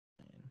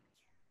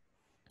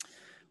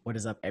What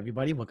is up,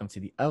 everybody? Welcome to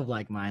the Of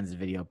Like Minds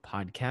video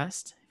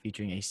podcast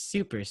featuring a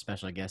super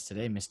special guest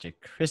today, Mr.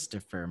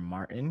 Christopher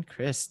Martin.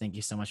 Chris, thank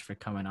you so much for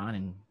coming on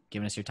and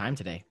giving us your time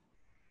today.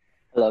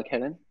 Hello,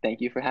 Kevin. Thank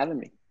you for having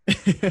me.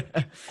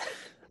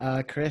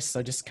 Chris,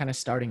 so just kind of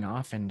starting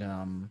off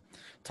and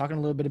talking a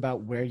little bit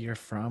about where you're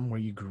from, where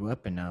you grew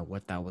up, and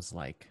what that was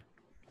like.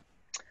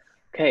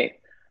 Okay,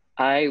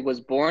 I was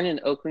born in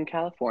Oakland,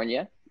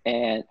 California,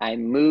 and I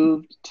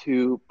moved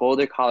to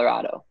Boulder,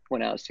 Colorado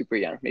when I was super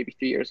young, maybe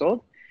 3 years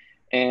old,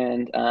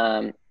 and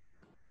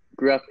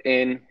grew up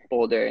in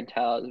Boulder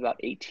until I was about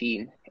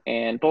 18.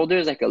 And Boulder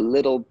is like a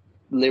little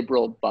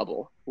liberal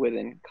bubble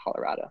within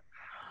Colorado.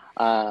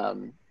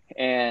 Um,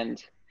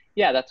 and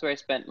yeah, that's where I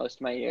spent most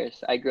of my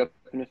years. I grew up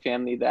in a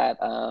family that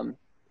I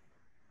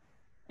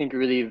think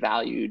really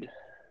valued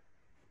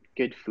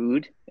good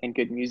food and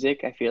good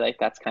music. I feel like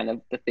that's kind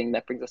of the thing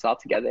that brings us all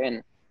together.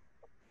 And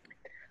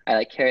I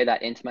like carry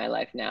that into my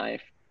life now.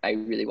 If I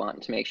really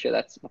want to make sure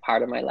that's a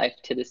part of my life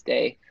to this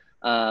day.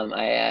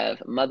 I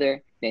have a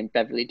mother named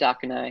Beverly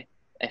Dockenai,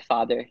 a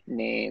father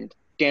named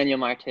Daniel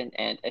Martin,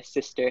 and a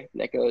sister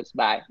that goes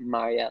by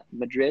Maria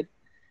Madrid.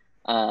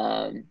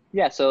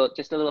 Yeah, so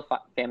just a little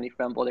family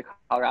from Boulder,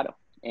 Colorado,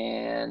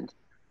 and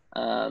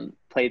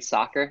played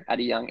soccer at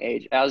a young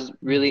age. I was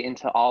really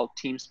into all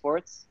team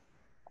sports.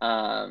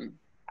 Um,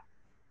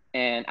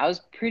 and I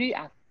was pretty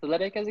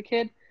athletic as a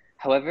kid.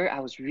 However,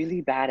 I was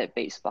really bad at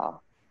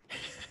baseball,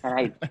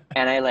 and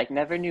I like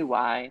never knew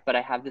why. But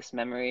I have this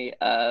memory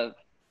of,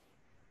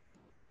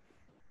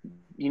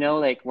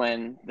 like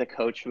when the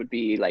coach would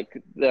be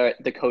like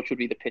the coach would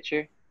be the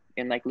pitcher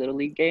in like little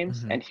league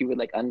games, Mm-hmm. and he would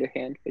like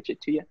underhand pitch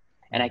it to you,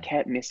 and I Mm-hmm.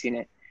 kept missing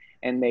it.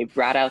 And they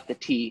brought out the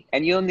tee,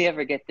 and you only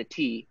ever get the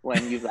tee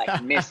when you've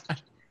like missed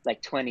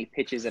like 20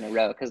 pitches in a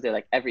row because they're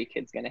like every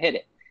kid's gonna hit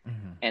it.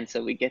 Mm-hmm. And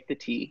so we get the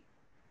tee,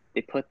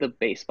 they put the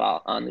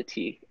baseball on the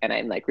tee, and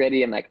I'm like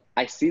ready. I'm like,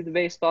 I see the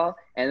baseball,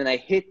 and then I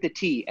hit the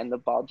tee and the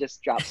ball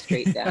just drops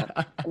straight down.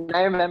 And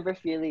I remember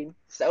feeling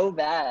so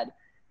bad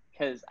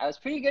because I was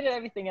pretty good at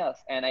everything else,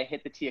 and I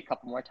hit the tee a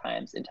couple more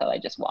times until I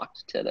just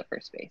walked to the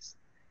first base.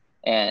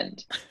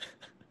 And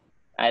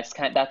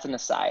that's an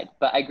aside,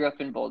 but I grew up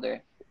in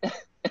Boulder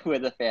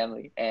with a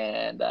family,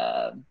 and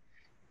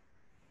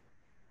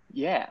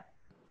yeah,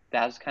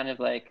 that was kind of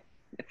like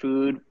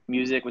food,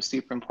 music was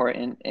super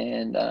important,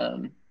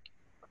 and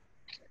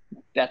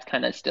that's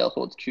kind of still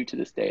holds true to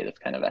this day. That's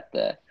kind of at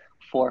the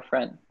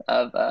forefront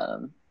of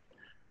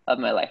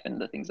my life and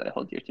the things that I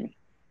hold dear to me.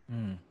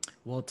 Mm.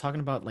 Well,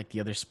 talking about like the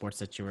other sports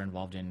that you were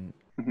involved in,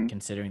 Mm-hmm.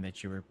 considering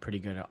that you were pretty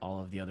good at all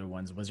of the other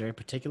ones, was there a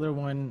particular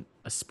one,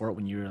 a sport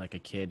when you were like a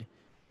kid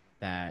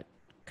that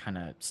kind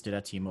of stood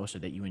out to you most or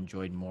that you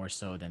enjoyed more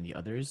so than the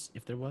others,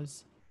 if there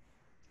was?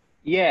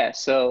 Yeah,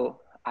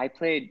 so I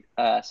played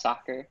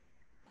soccer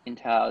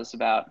until I was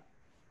about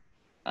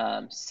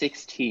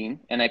 16,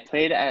 and I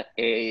played at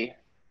a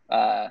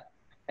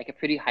like a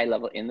pretty high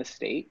level in the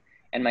state.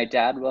 And my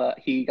dad,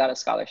 he got a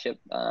scholarship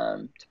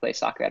to play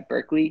soccer at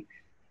Berkeley,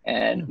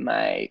 and Mm.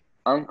 my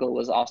uncle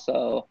was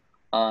also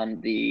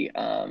on the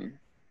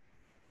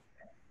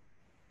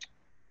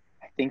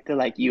I think the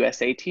like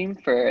USA team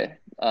for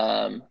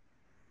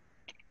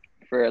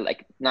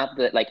like not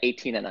the like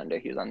 18 and under.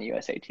 He was on the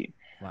USA team.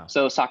 Wow.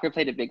 So soccer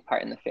played a big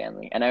part in the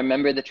family. And I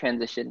remember the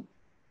transition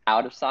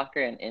out of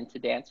soccer and into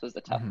dance was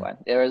the tough Hmm. one.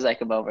 There was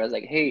like a moment where I was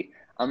like, hey,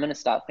 I'm going to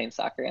stop playing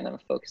soccer and I'm going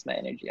to focus my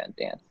energy on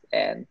dance.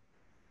 And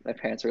my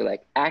parents were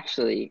like,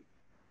 actually,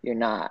 you're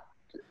not.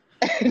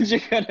 You're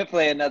going to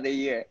play another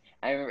year.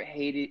 I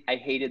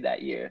hated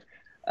that year.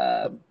 What?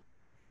 Um,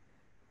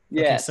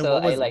 Okay, yeah, so so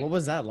I what like,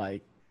 was that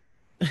like?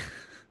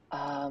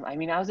 I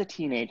mean, I was a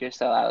teenager,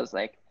 so I was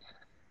like,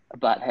 a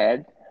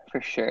butthead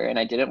for sure, and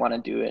I didn't want to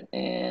do it.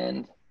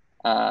 And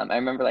I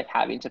remember like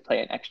having to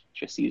play an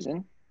extra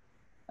season,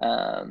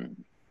 um,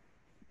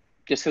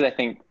 just because I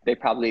think they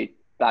probably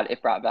thought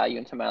it brought value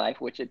into my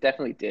life, which it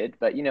definitely did.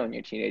 But when you're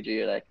a teenager,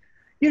 you're like,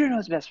 you don't know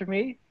what's best for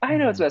me. I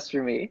know what's Hmm. best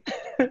for me.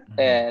 Hmm.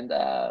 And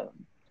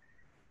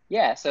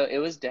yeah, so it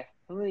was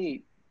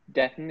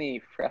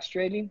definitely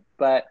frustrating,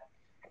 but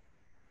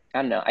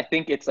I don't know. I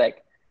think it's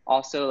like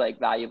also like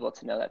valuable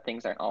to know that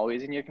things aren't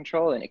always in your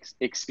control and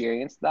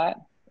experience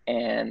that.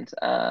 And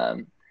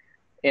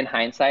in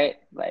hindsight,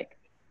 like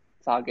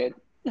it's all good.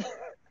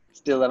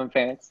 Still love my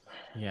parents.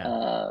 Yeah.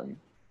 Um,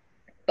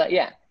 but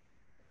yeah,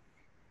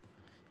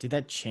 Did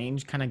that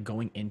change kind of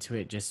going into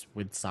it just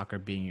with soccer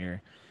being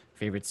your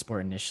favorite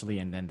sport initially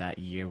and then that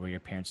year where your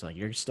parents are like,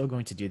 you're still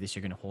going to do this,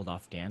 you're going to hold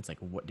off dance? Like,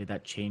 what did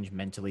that change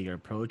mentally your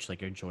approach, like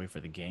your joy for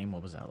the game?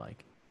 What was that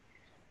like?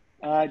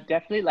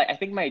 definitely. Like I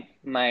think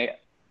my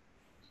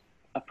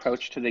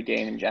approach to the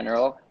game in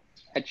general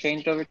had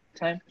changed over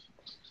time.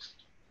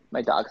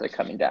 My dogs are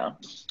coming down,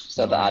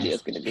 so No the audio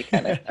is worries. going to be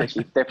kind of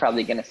tricky. They're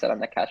probably going to sit on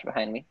the couch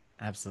behind me.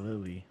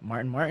 Absolutely.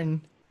 Martin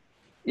Martin.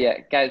 Yeah,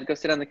 guys, go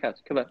sit on the couch.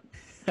 Come on,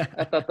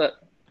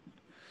 up.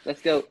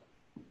 Let's go.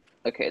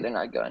 Okay, they're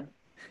not going.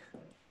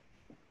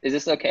 Is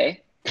this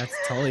okay? That's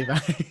totally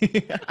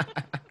fine.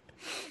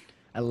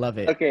 I love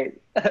it. Okay.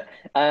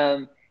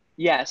 um,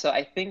 yeah. So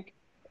I think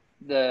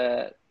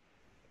the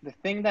the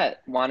thing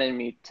that wanted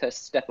me to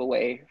step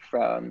away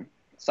from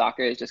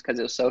soccer is just because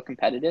it was so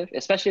competitive,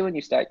 especially when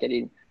you start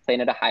getting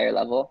playing at a higher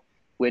level,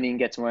 winning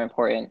gets more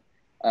important.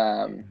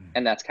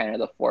 And that's kind of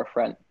the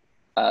forefront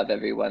of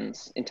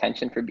everyone's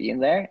intention for being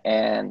there.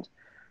 And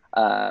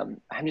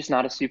I'm just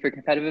not a super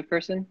competitive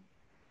person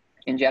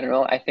in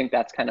general. I think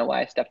that's kind of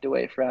why I stepped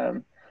away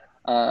from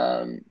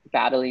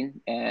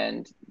battling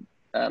and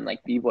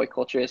like b-boy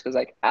culture is because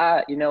like,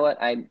 you know what?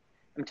 I'm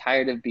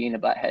tired of being a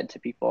butthead to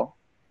people,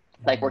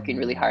 like working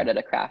really hard Mm, at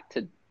a craft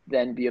to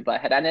then be a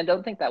butthead. And I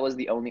don't think that was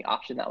the only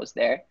option that was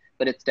there,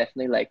 but it's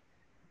definitely like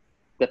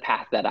the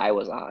path that I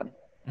was on.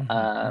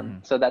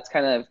 So that's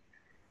kind of,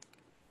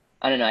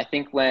 I don't know. I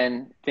think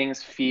when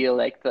things feel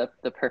like the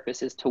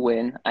purpose is to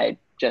win, I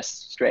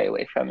just stray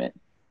away from it.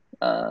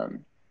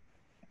 Um,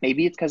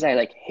 Maybe it's because I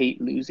like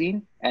hate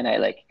losing, and I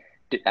like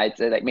I'd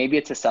say like maybe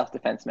it's a self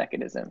defense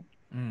mechanism.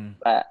 mm.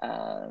 But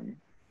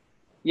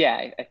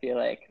yeah, I feel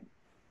like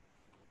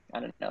I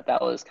don't know.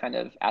 That was kind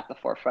of at the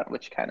forefront,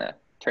 which kind of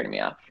turned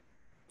me off.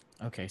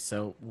 Okay,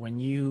 so when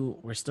you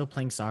were still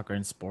playing soccer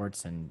and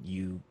sports, and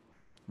you,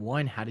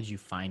 one, how did you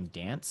find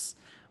dance?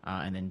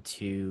 And then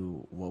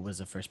two, what was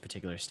the first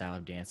particular style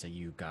of dance that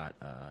you got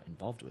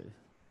involved with?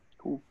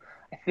 Cool.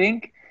 I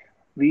think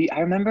I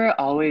remember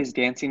always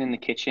dancing in the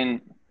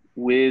kitchen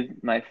with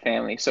my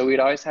family. So we'd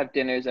always have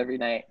dinners every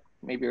night,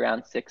 maybe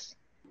around 6,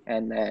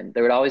 and then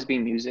there would always be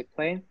music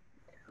playing.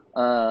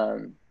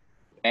 Um,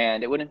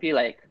 and it wouldn't be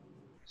like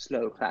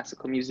slow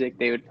classical music.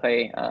 They would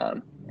play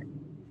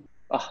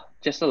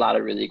just a lot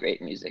of really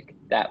great music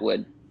that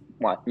would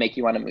make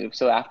you want to move.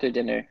 So after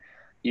dinner,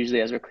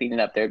 usually as we're cleaning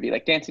up, there'd be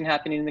like dancing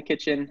happening in the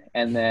kitchen,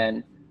 and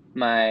then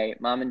my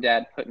mom and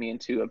dad put me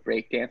into a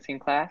break dancing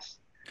class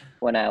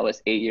when I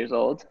was 8 years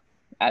old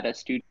at a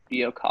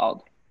studio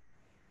called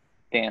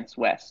Dance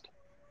West,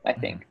 I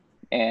think.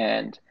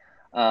 And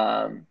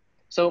um,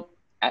 so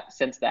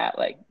since that,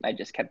 like I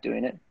just kept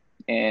doing it,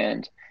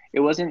 and it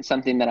wasn't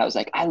something that I was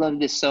like, I love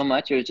this so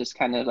much. It was just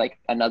kind of like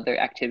another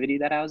activity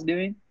that I was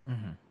doing.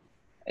 Hmm.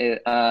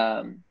 It,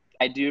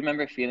 I do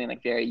remember feeling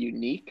like very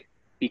unique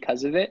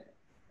because of it,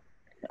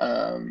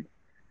 um,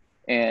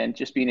 and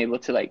just being able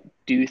to like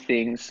do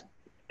things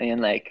in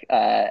like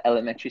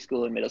elementary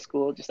school and middle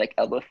school, just like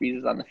elbow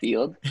freezes on the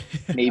field.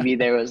 Maybe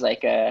there was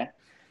like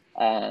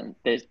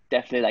there's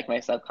definitely like my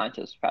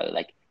subconscious was probably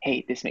like,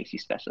 hey, this makes you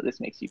special, this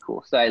makes you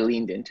cool. So I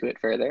leaned into it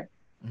further,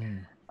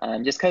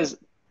 Mm, just because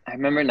I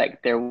remember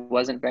like there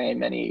wasn't very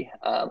many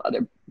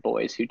other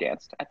boys who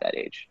danced at that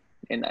age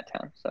in that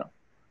town. So.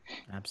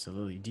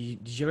 absolutely.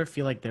 Did you ever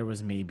feel like there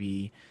was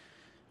maybe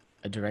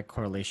a direct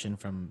correlation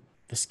from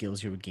the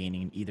skills you were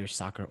gaining in either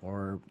soccer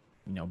or,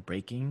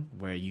 breaking,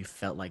 where you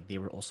felt like they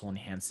were also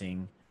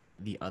enhancing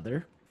the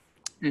other?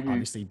 Mhm.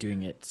 Obviously,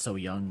 doing it so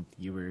young,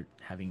 you were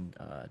having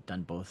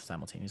done both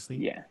simultaneously.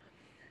 Yeah,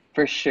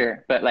 for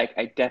sure. But like,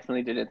 I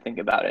definitely didn't think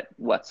about it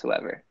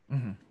whatsoever.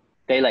 Hmm.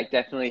 They like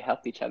definitely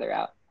helped each other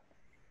out.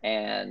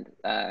 And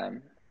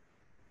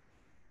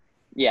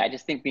yeah, I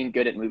just think being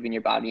good at moving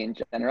your body in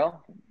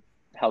general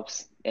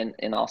helps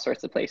in all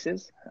sorts of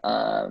places,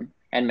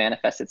 and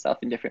manifests itself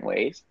in different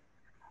ways.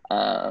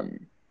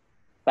 Um,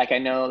 like I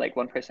know like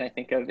one person I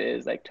think of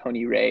is like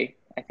Tony Ray.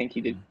 I think he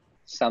did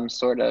some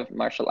sort of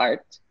martial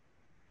arts,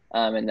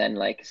 and then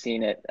like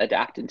seeing it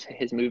adapt into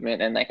his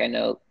movement. And like I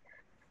know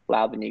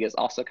Lau Beniga is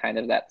also kind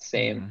of that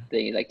same Hmm.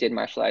 thing. He like did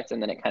martial arts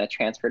and then it kind of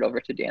transferred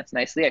over to dance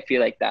nicely. I feel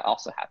like that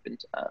also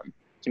happened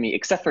to me,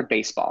 except for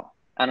baseball.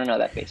 I don't know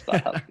that baseball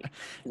helped me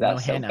because I No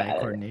was so hand-eye bad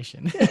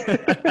coordination.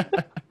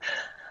 at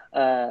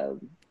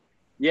it.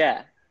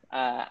 Yeah,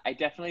 I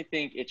definitely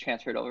think it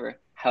transferred over.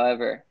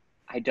 However,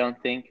 I don't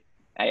think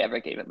I ever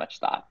gave it much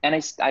thought, and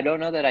I don't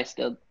know that I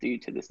still do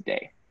to this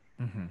day.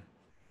 Hmm. No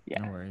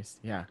Yeah. worries.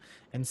 Yeah.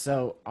 And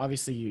so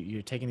obviously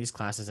you're taking these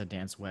classes at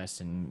Dance West,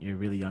 and you're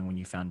really young when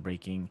you found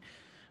breaking.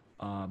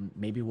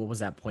 Maybe what was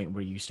that point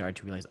where you started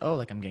to realize, oh,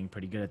 like I'm getting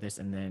pretty good at this,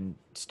 and then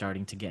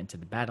starting to get into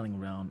the battling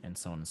realm and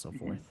so on and so Mhm.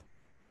 forth.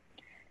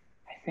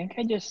 I think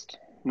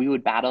we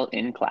would battle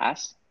in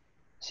class,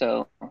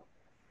 so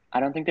I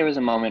don't think there was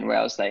a moment where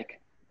I was like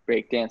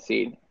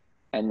breakdancing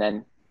and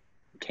then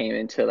came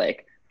into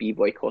like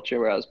b-boy culture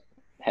where I was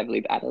heavily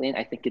battling.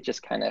 I think it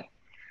just kind of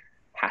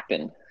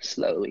happened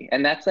slowly.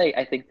 And that's like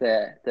I think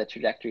the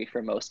trajectory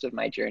for most of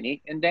my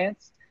journey in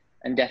dance.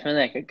 I'm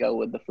definitely like a go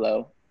with the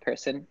flow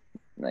person.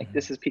 Like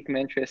this is piquing my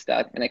interest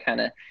up and I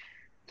kind of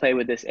play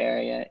with this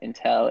area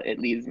until it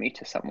leads me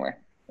to somewhere.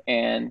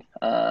 And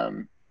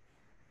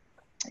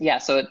yeah,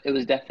 so it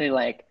was definitely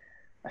like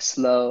a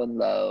slow and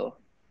low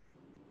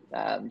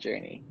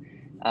journey.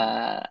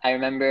 I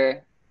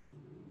remember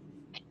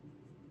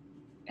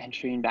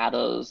entering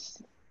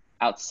battles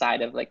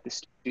outside of like the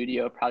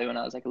studio probably when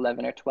I was like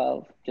 11 or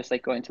 12, just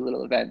like going to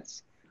little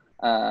events.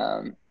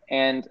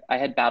 And I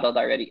had battled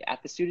already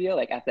at the studio,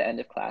 like at the end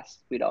of class,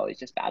 we'd always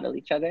just battle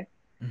each other.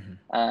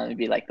 Hmm. It'd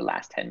be like the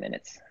last 10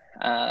 minutes.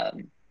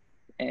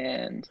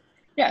 And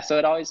yeah, so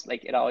it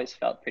always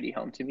felt pretty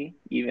home to me,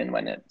 even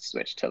when it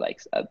switched to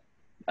like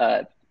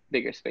a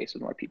bigger space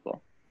with more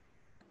people.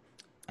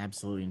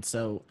 Absolutely. And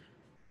so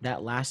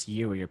that last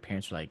year where your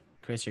parents were like,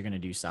 Chris, you're going to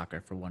do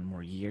soccer for one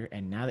more year.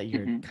 And now that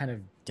you're Hmm. kind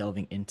of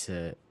delving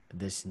into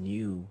this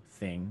new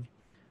thing,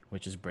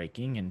 which is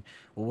breaking, and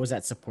what was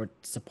that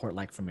support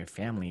like from your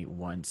family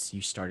once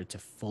you started to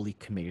fully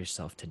commit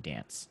yourself to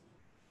dance?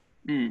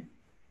 Mm.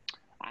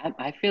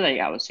 I feel like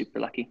I was super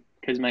lucky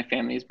because my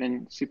family has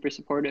been super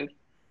supportive.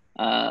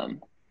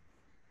 Um,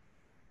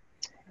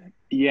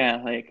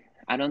 yeah, like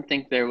I don't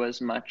think there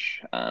was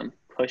much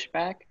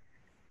pushback,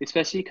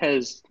 especially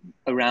because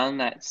around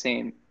that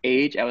same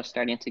age, I was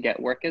starting to get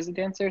work as a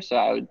dancer. So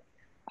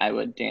I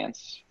would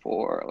dance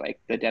for like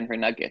the Denver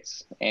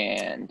Nuggets,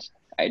 and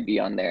I'd be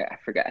on there. I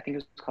forgot. I think it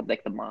was called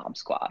like the Mob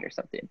Squad or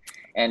something,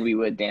 and we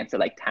would dance at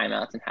like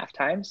timeouts and half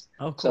times.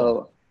 Oh, cool.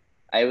 So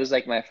I was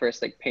like my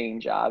first like paying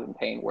job and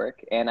paying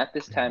work. And at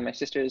this Hmm. time, my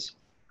sister's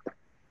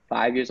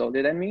 5 years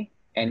older than me,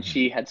 and Hmm.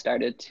 she had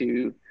started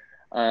to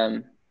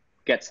um,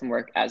 get some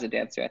work as a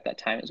dancer at that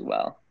time as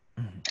well.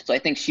 Hmm. So I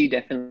think she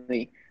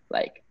definitely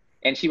like,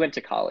 and she went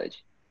to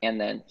college and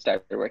then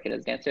started working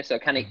as a dancer. So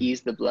it kind of Hmm.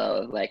 eased the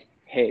blow of like,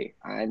 hey,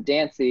 I'm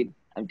dancing,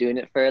 I'm doing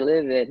it for a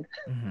living.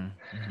 Hmm.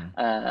 Hmm.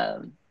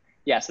 Um,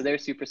 yeah, so they were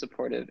super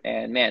supportive,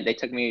 and man, they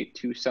took me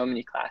to so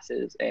many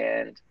classes,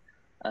 and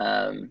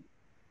um,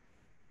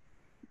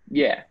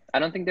 yeah, I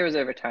don't think there was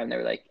ever a time they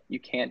were like, you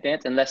can't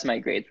dance unless my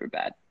grades were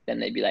bad. Then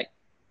they'd be like,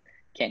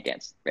 can't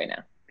dance right now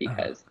Uh-huh.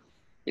 because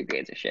your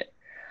grades are shit.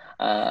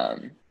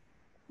 Um,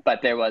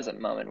 but there was a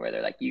moment where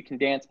they're like, you can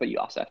dance, but you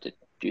also have to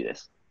do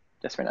this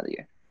just for another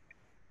year.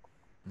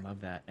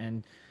 Love that.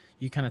 And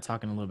you kind of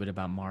talking a little bit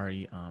about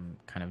Mari,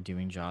 kind of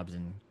doing jobs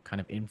and kind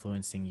of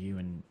influencing you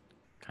and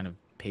kind of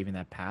paving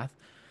that path.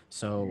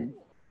 So, Mm-hmm.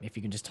 if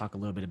you can just talk a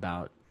little bit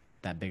about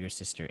that bigger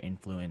sister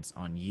influence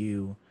on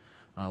you,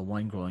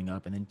 one growing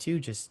up, and then two,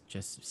 just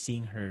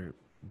seeing her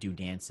do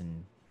dance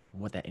and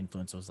what that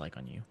influence was like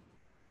on you.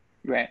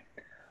 Right.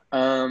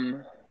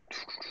 Um,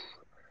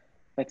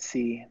 let's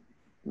see.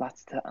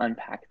 Lots to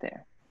unpack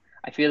there.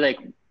 I feel like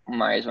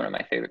Mari is one of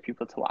my favorite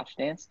people to watch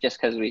dance just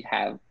because we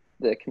have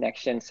the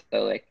connection.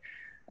 So like,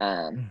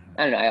 Hmm.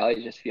 I don't know. I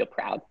always just feel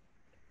proud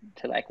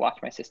to like watch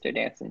my sister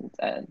dance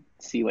and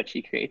see what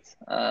she creates.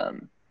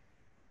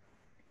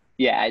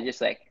 Yeah, I just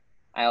like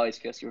I always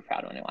feel super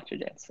proud when I watch her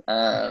dance.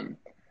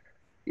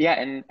 Yeah,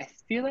 and I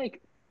feel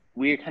like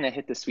we kind of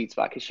hit the sweet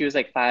spot because she was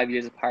like 5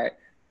 years apart,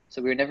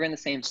 so we were never in the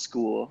same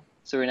school,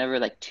 so we are never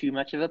like too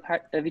much of a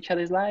part of each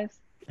other's lives.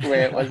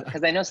 Where it was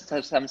because I know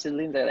some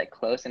siblings are like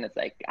close, and it's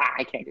like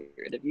I can't get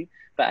rid of you,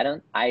 but I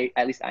don't. I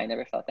at least I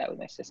never felt that with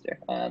my sister.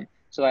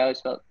 So I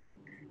always felt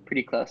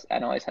pretty close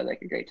and always had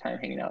like a great time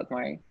hanging out with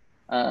Mari.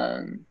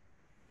 Um,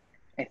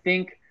 I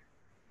think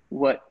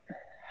what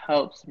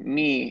helps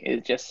me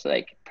is just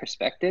like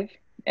perspective.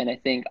 And I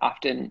think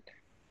often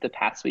the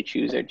paths we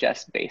choose are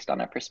just based on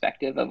our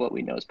perspective of what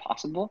we know is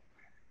possible.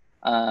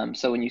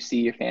 So when you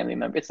see your family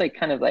member, it's like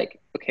kind of like,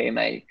 okay,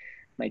 my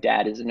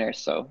dad is a nurse,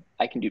 so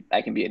I can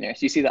be a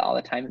nurse. You see that all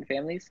the time in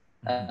families.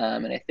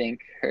 Hmm. And I think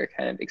her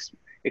kind of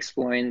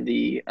exploring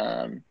the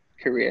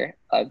career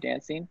of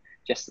dancing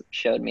just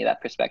showed me that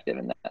perspective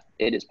and that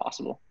it is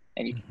possible.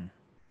 And you Hmm.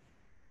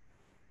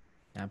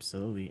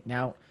 Absolutely.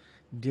 Now,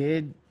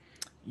 did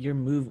your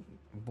move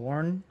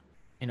born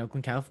in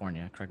Oakland,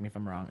 California? Correct me if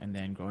I'm wrong. And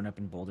then growing up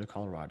in Boulder,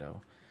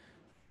 Colorado.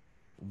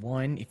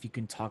 One, if you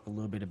can talk a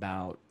little bit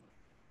about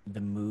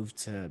the move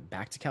to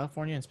back to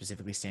California and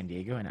specifically San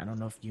Diego. And I don't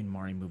know if you and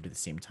Mari moved at the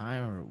same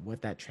time or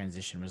what that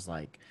transition was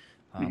like,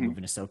 Mhm.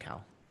 moving to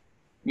SoCal.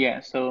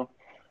 Yeah, so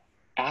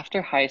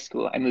after high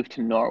school, I moved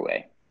to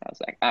Norway. I was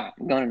like, I'm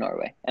going to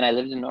Norway. And I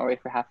lived in Norway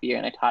for half a year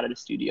and I taught at a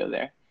studio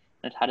there.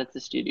 And I taught at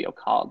the studio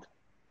called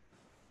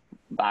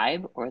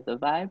Vibe or The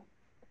Vibe.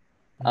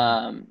 Hmm.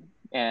 Um,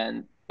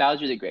 and that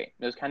was really great.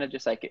 It was kind of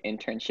just like an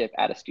internship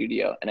at a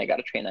studio. And I got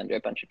to train under a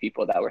bunch of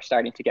people that were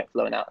starting to get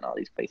flown out in all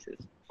these places.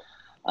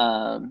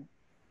 Um,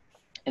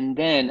 and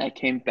then I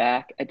came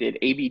back. I did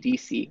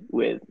ABDC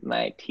with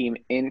my team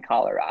in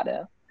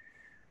Colorado.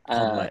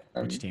 Called what?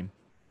 Which Um, team?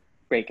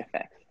 Break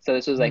Effect. So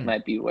this was like Mm. my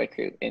b-boy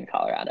crew in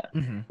Colorado.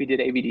 Hmm. We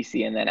did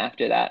ABDC, and then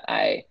after that,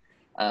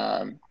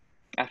 um,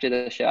 after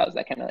the show, I was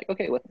like kind of like,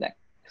 okay, what's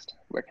next?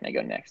 Where can I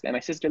go next? And my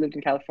sister lived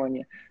in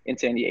California, in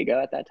San Diego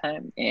at that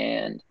time,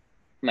 and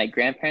my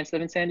grandparents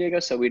live in San Diego,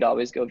 so we'd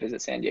always go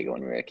visit San Diego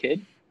when we were a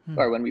kid, Hmm.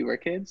 or when we were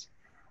kids.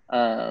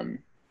 Um,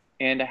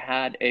 and I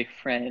had a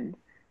friend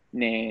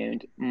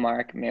named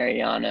Mark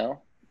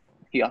Mariano.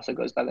 He also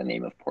goes by the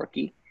name of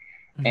Porky,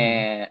 Hmm.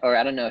 and or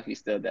I don't know if he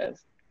still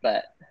does,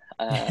 but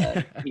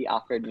he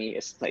offered me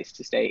a place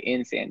to stay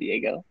in San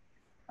Diego.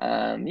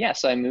 Yeah,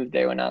 so I moved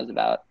there when I was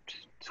about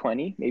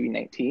 20, maybe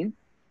 19,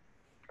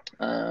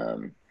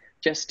 um,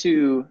 just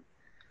to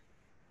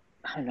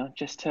I don't know,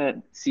 just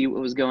to see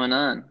what was going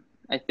on.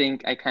 I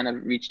think I kind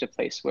of reached a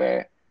place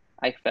where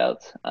I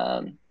felt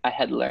I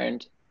had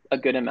learned a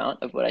good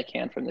amount of what I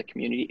can from the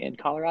community in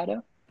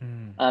Colorado.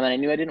 Hmm. And I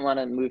knew I didn't want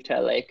to move to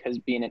LA because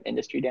being an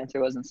industry dancer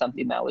wasn't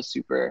something that was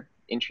super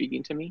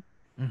intriguing to me.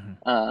 Hmm.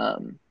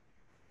 Um,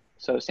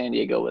 So San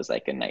Diego was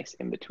like a nice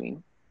in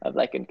between of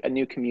like a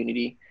new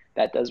community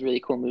that does really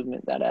cool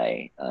movement that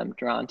I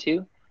drawn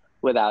to.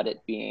 without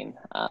it being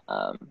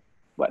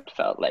what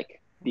felt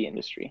like the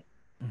industry,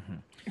 Hmm.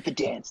 the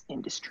dance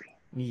industry.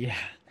 Yeah.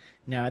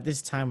 Now, at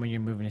this time when you're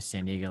moving to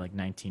San Diego, like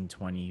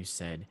 1920, you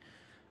said,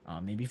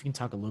 maybe if you can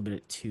talk a little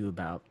bit too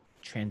about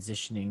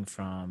transitioning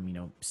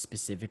from,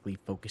 specifically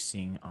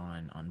focusing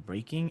on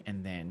breaking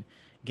and then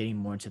getting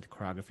more into the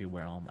choreography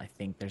realm. I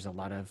think there's a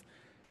lot of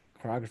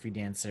choreography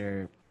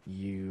dancer.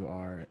 You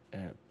are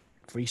a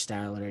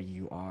freestyler.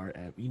 You are,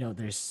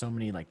 there's so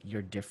many like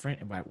you're different,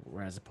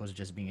 whereas opposed to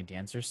just being a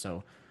dancer.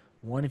 So,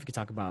 one, if you could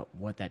talk about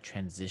what that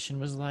transition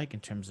was like in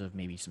terms of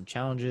maybe some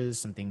challenges,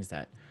 some things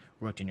that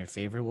worked in your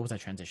favor. What was that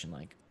transition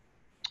like?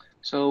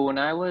 So when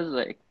I was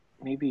like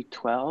maybe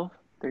 12,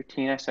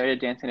 13, I started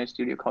dancing in a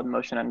studio called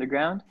Motion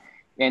Underground.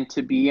 And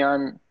to be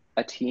on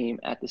a team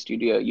at the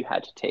studio, you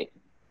had to take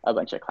a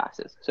bunch of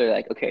classes. So you're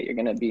like, okay, you're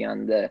going to be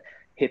on the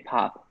hip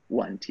hop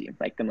one team,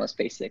 like the most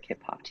basic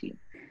hip hop team.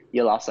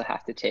 You'll also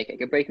have to take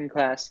like a breaking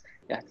class.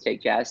 You have to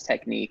take jazz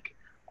technique.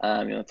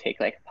 You'll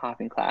take like a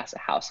popping class, a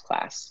house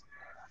class.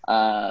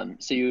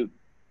 So you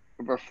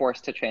were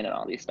forced to train on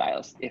all these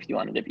styles if you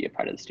wanted to be a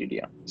part of the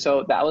studio.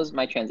 So that was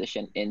my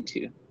transition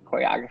into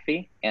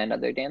choreography and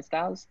other dance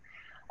styles.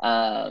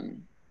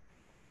 Um,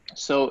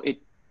 so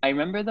I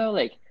remember though,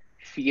 like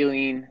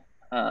feeling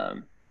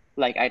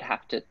like I'd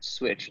have to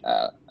switch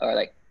or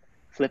like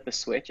flip a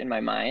switch in my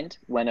mind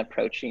when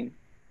approaching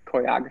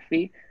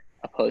choreography,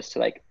 opposed to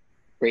like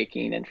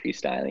breaking and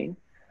freestyling,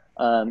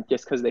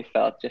 just because they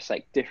felt just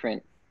like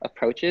different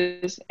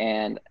approaches.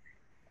 And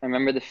I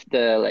remember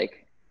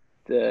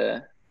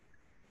the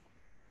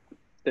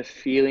the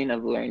feeling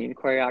of learning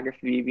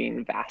choreography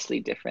being vastly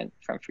different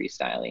from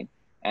freestyling,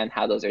 and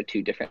how those are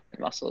two different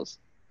muscles.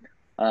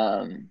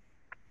 Um,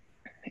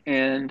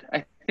 and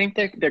I think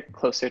they're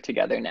closer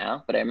together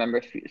now. But I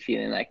remember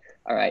feeling like,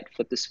 all right,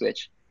 flip the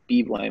switch,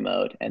 b-boy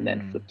mode, and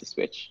then Mm, flip the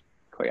switch,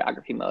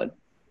 choreography mode,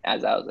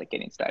 as I was like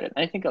getting started.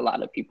 And I think a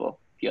lot of people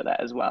feel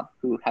that as well,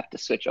 who have to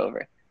switch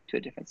over to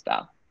a different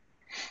style.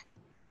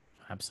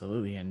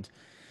 absolutely. And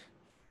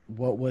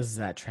what was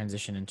that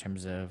transition in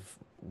terms of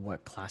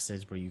what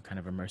classes were you kind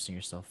of immersing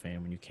yourself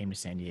in when you came to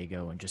San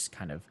Diego and just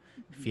kind of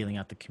feeling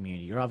out the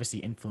community? You're obviously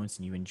influenced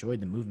and you enjoyed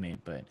the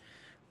movement, but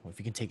if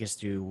you can take us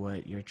through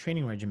what your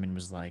training regimen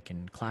was like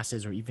and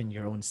classes or even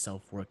your own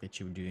self work that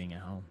you were doing at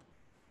home.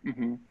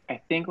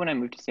 I think when I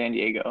moved to San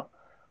Diego,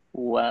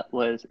 what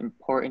was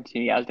important to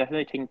me, I was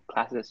definitely taking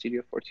classes at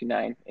Studio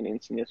 429 and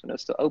Encinitas when it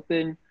was still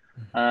open.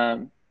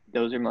 Um,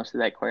 those are mostly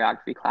like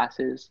choreography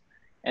classes.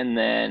 And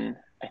then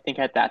I think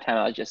at that time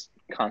I was just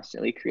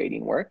constantly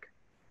creating work,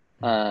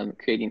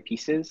 creating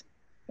pieces.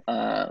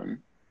 Um,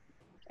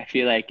 I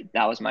feel like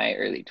that was my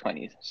early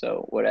 20s.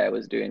 So what I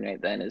was doing right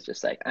then is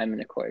just like, I'm going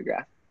to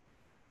choreograph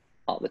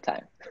all the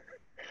time.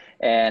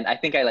 And I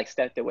think I like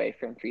stepped away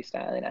from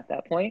freestyling at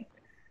that point.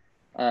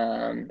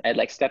 I'd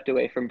like stepped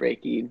away from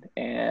breaking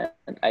and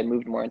I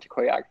moved more into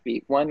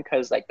choreography. One,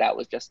 because like that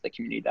was just the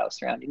community that was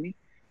surrounding me,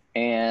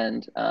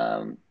 and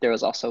there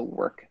was also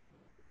work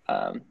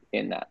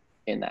in that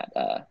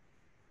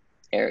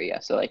area.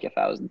 So like if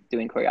I was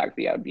doing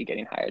choreography, I would be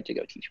getting hired to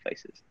go teach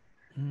places.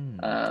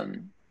 Mm,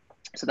 Um,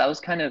 so that was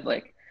kind of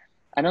like,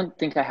 I don't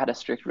think I had a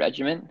strict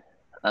regimen.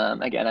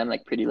 Again, I'm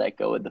like pretty like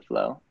go with the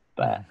flow,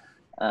 but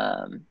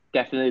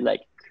definitely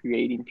like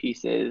creating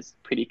pieces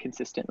pretty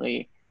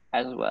consistently,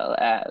 as well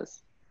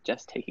as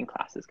just taking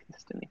classes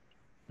consistently.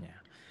 yeah.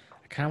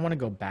 I kind of want to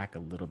go back a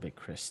little bit,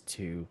 Chris,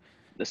 to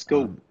Let's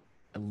go. um,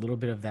 a little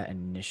bit of that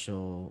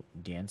initial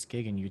dance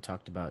gig. And you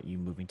talked about you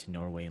moving to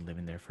Norway and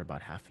living there for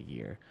about half a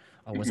year.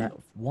 Hmm.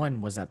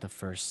 Was that the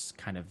first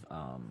kind of,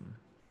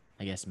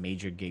 I guess,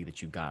 major gig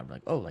that you got?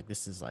 Like, oh,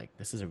 this is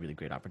a really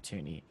great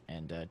opportunity.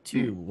 And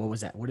two, what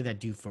was that? What did that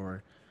do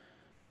for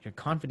your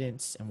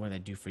confidence and what did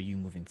that do for you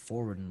moving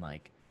forward and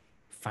like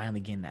finally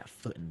getting that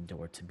foot in the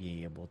door to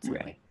be able to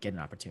like Right. get an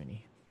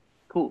opportunity?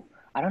 Cool.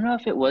 I don't know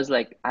if it was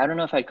like, I don't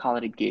know if I'd call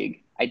it a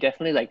gig. I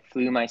definitely like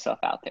flew myself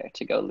out there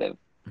to go live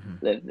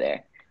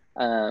there.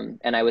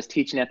 And I was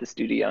teaching at the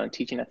studio, and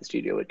teaching at the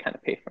studio would kind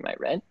of pay for my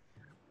rent.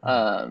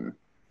 Um,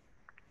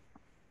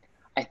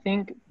 I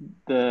think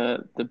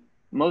the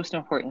most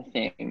important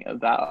thing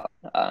about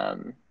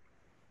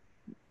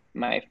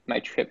my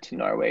trip to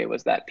Norway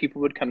was that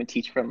people would come and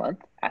teach for a month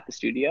at the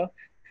studio.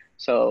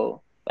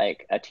 So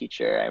like a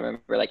teacher, I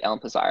remember like Ellen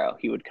Pizarro,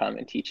 he would come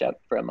and teach up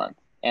for a month,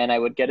 and I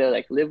would get to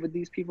like live with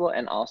these people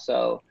and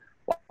also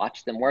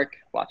watch them work,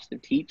 watch them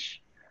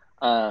teach.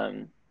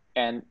 Um,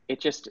 and it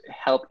just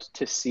helped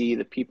to see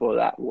the people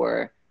that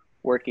were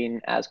working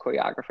as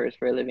choreographers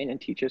for a living and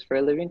teachers for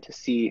a living, to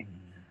see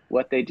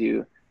what they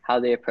do, how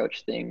they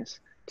approach things,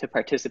 to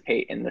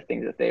participate in the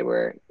things that they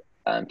were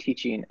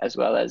teaching, as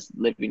well as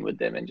living with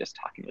them and just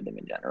talking with them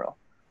in general.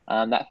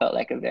 That felt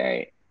like a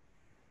very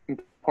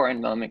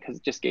important moment, because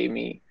it just gave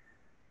me,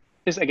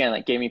 just again,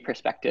 like gave me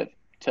perspective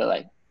to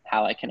like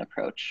how I can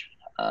approach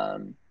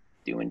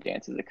doing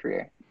dance as a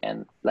career,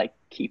 and like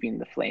keeping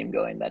the flame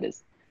going that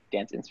is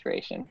dance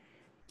inspiration.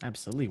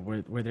 Absolutely.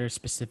 Were there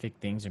specific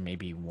things or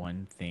maybe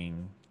one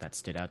thing that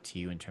stood out to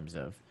you in terms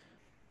of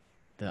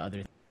the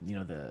other,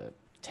 the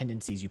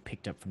tendencies you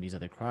picked up from these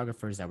other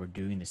choreographers that were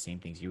doing the same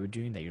things you were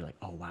doing that you're like,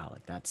 oh wow,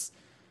 like that's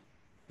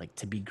like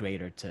to be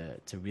great or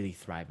to really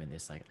thrive in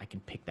this, like I can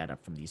pick that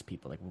up from these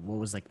people. Like what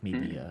was like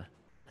maybe Mm. a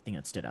thing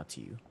that stood out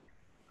to you?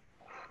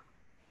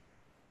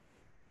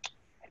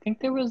 I think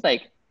there was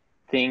like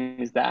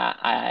things that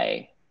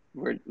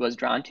was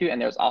drawn to, and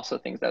there was also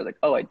things that I was like,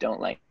 oh, I don't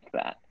like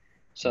that.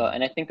 So, Mm.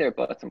 and I think they're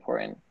both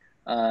important.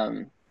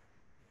 Um,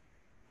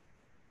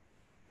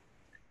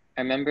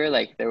 I remember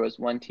like there was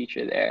one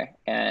teacher there,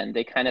 and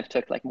they kind of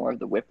took like more of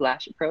the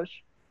Whiplash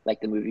approach,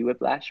 like the movie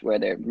Whiplash, where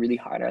they're really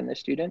hard on their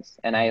students.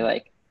 And I Mm.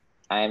 like,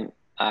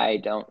 I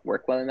don't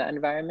work well in that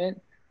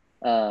environment.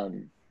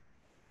 Um,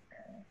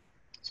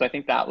 so I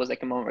think that was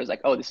like a moment where it's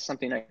like, oh, this is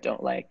something I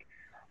don't like.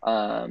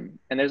 And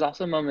there's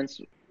also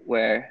moments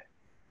where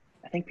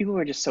I think people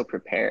were just so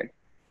prepared.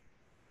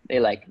 They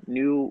Mm. like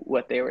knew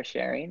what they were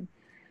sharing.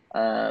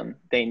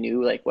 They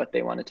knew like what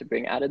they wanted to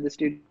bring out of the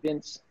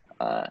students.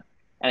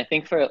 And I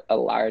think for a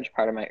large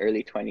part of my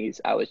early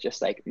 20s, I was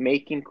just like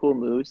making cool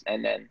moves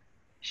and then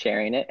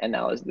sharing it, and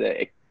that was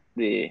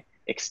the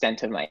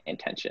extent of my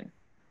intention.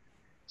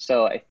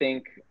 So I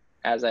think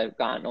as I've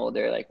gotten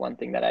older, like one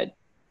thing that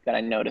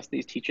I noticed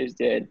these teachers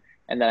did,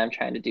 and that I'm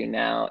trying to do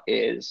now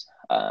is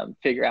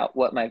figure out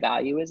what my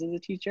value is as a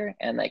teacher,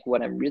 and like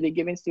what I'm really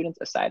giving students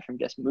aside from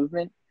just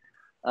movement,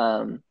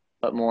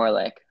 but more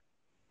like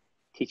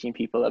teaching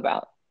people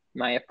about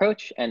my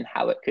approach and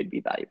how it could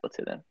be valuable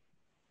to them.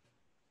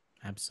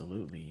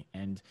 Absolutely.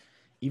 And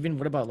even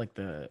what about like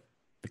the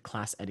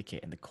class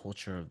etiquette and the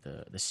culture of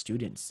the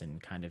students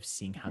and kind of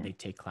seeing how Mm-hmm. they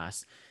take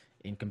class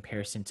in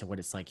comparison to what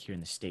it's like here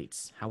in the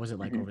States? How was it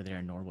like Mm-hmm. over there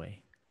in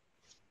Norway?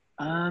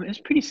 It's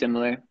pretty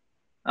similar,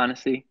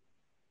 honestly.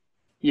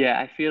 Yeah,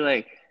 I feel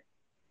like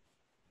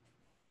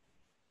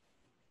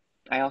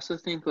I also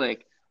think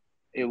like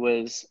it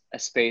was a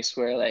space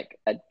where like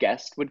a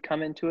guest would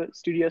come into a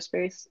studio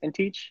space and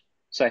teach.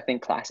 So I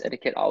think class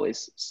etiquette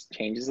always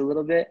changes a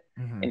little bit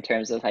Hmm. in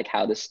terms of like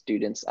how the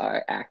students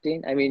are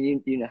acting. I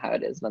mean, you know how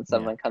it is when Yeah.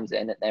 someone comes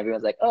in and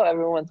everyone's like, "Oh,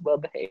 everyone's well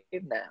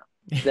behaved now."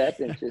 That's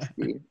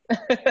interesting.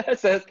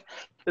 So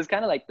it's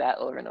kind of like that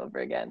over and over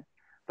again.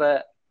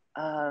 But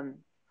um,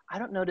 I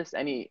don't notice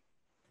any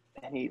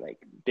like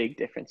big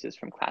differences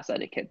from class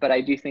etiquette, but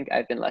I do think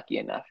I've been lucky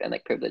enough and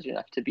like privileged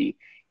enough to be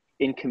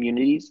in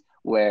communities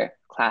where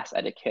class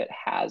etiquette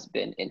has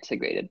been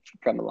integrated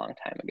from a long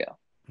time ago.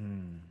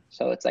 Mm.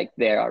 So it's like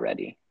there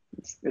already.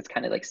 It's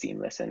kind of like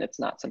seamless, and it's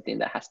not something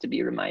that has to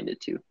be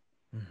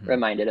Hmm.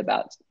 reminded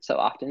about so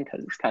often,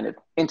 because it's kind of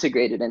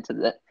integrated into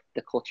the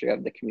culture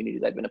of the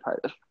communities I've been a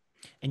part of.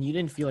 And you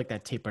didn't feel like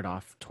that tapered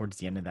off towards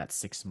the end of that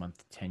 6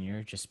 month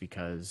tenure just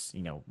because,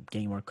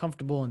 getting more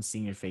comfortable and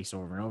seeing your face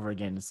over and over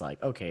again, it's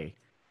like, okay,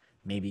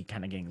 maybe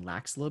kind of getting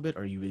lax a little bit,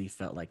 or you really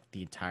felt like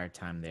the entire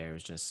time there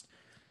was just,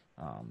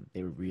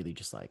 they were really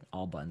just like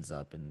all buttons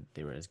up and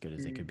they were as good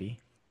as they could Mm. be?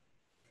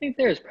 I think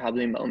there's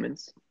probably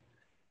moments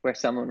where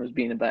someone was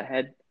being a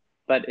butthead,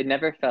 but it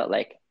never felt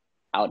like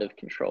out of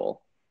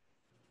control.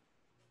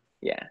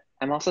 Yeah.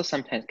 I'm also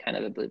sometimes kind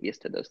of oblivious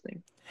to those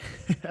things.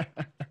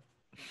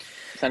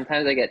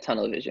 Sometimes I get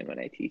tunnel vision when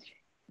I teach.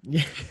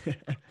 Yeah.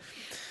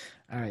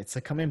 All right.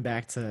 So coming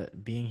back to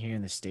being here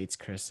in the States,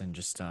 Chris, and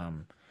just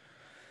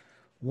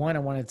one, I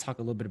wanted to talk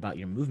a little bit about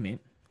your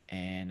movement.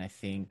 And I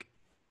think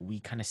we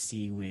kind of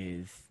see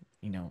with,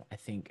 I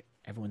think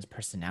everyone's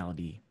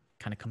personality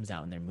kind of comes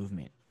out in their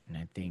movement. And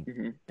I think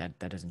Hmm. that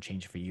doesn't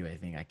change for you. I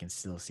think I can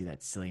still see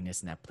that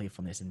silliness and that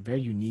playfulness and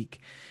very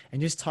unique.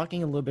 And just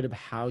talking a little bit about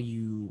how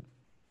you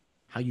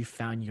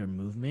found your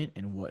movement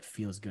and what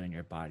feels good in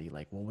your body.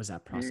 Like what was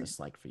that Mm. process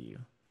like for you?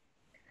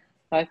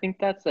 I think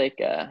that's like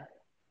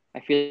I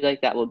feel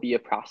like that will be a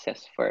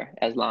process for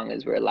as long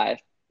as we're alive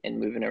and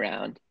moving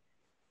around.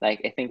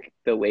 Like I think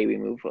the way we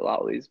move will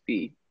always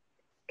be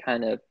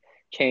kind of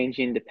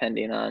changing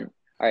depending on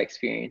our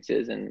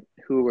experiences and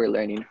who we're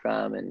learning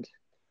from, and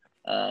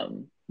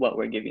what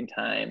we're giving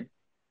time.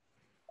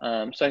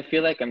 So I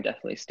feel like I'm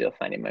definitely still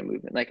finding my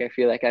movement. Like I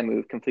feel like I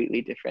move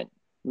completely different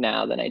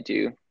now than I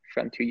do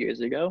from 2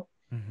 years ago.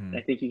 Mm-hmm. And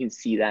I think you can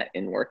see that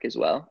in work as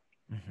well.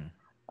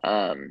 Mm-hmm.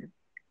 Um,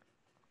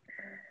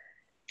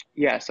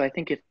 yeah, so I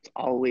think it's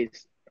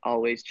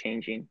always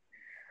changing.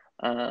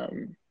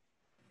 Um,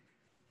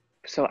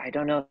 so I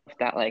don't know if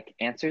that like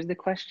answers the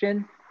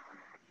question.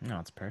 No,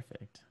 it's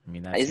perfect. I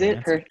mean, that's Is your it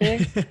answer.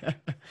 perfect?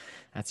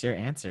 That's your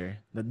answer.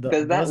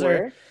 Does that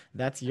work?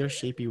 That's your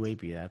shapey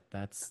wapey.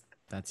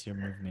 That's your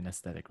movement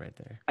aesthetic right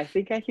there. I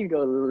think I can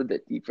go a little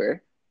bit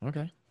deeper.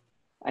 Okay.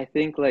 I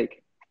think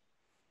like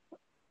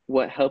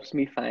what helps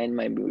me find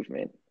my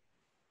movement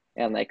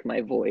and like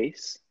my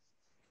voice,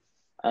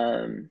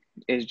 um,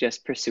 is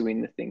just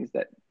pursuing the things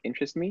that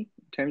interest me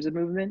in terms of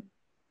movement.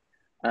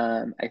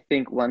 I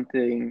think one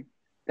thing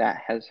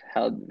that has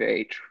held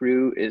very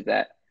true is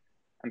that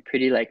I'm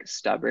pretty like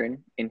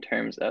stubborn in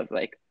terms of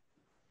like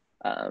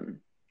um,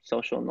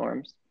 social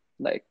norms.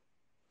 Like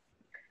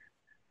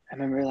I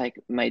remember like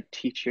my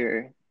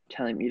teacher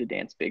telling me to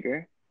dance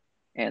bigger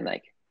and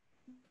like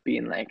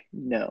being like,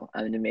 no,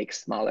 I'm gonna make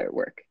smaller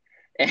work.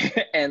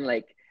 And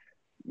like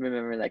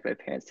remember like my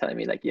parents telling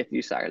me like you have to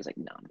do soccer. I was like,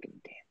 no, I'm gonna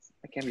dance.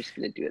 Like I'm just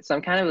gonna do it. So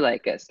I'm kind of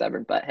like a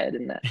stubborn butthead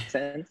in that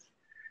sense.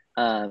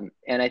 And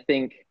I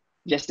think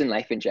just in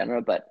life in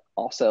general, but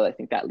also I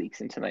think that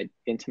leaks into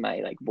my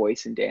like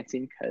voice and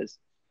dancing because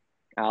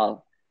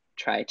I'll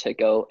try to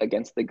go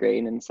against the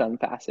grain in some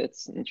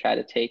facets and try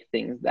to take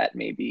things that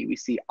maybe we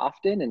see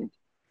often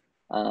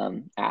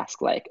and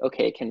ask like,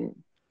 okay, can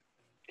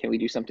we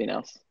do something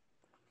else?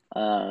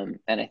 And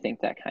I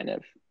think that kind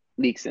of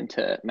leaks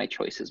into my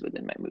choices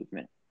within my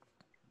movement.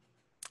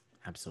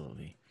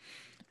 Absolutely.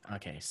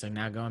 Okay, so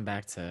now going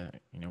back to,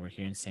 we're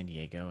here in San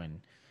Diego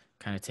and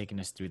kind of taking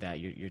us through that.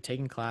 You're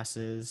taking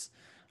classes,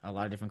 a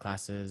lot of different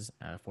classes,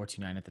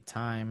 429 at the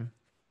time,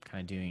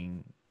 kind of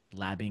doing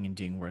labbing and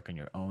doing work on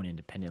your own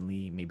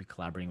independently, maybe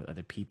collaborating with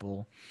other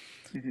people.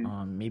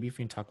 Mm-hmm. Maybe if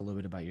you can talk a little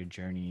bit about your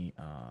journey,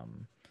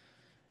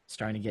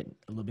 starting to get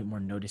a little bit more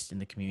noticed in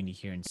the community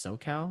here in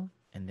SoCal,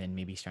 and then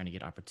maybe starting to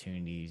get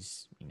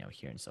opportunities,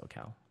 here in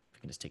SoCal. If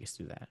you can just take us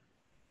through that.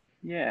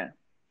 Yeah.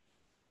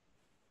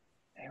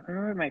 I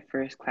remember my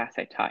first class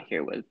I taught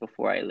here was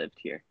before I lived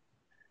here,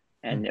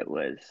 Hmm. and it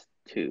was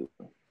to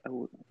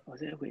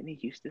was it a Whitney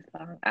Houston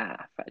song?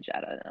 Fudge,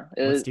 I don't know.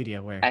 It What was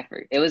studio? Where? I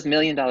forget. It was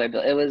Million Dollar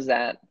Bill. It was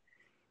at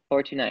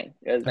 429.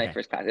 It was my Okay.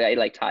 first class. I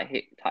like taught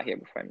here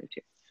before I moved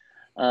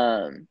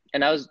here.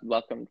 And I was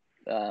welcomed.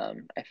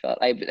 I felt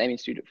I mean,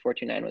 Studio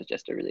 429 was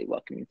just a really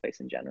welcoming place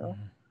in general.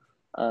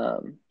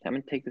 Mhm. I'm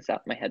gonna take this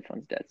out. My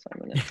headphone's dead, so I'm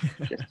gonna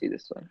just do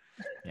this one.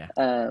 Yeah.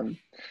 Um,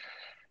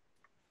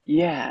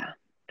 yeah,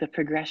 the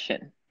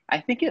progression. I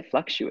think it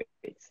fluctuates.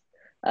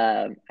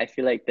 I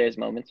feel like there's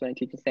moments when I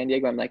teach in San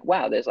Diego, I'm like,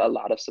 wow, there's a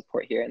lot of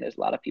support here and there's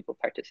a lot of people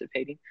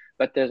participating.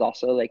 But there's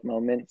also like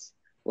moments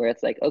where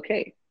it's like,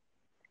 okay,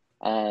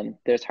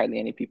 there's hardly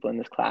any people in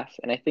this class.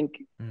 And I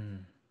think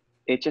Mm.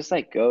 it just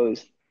like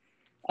goes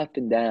up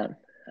and down.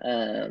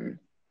 Um,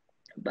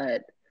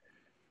 but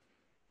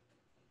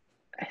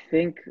I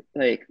think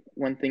like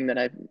one thing that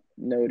I've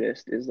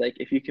noticed is like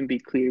if you can be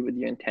clear with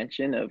your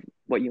intention of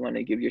what you want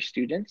to give your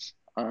students,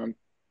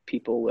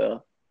 people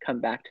will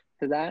come back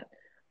to that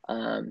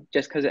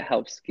just because it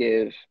helps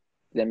give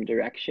them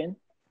direction.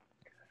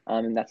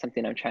 And that's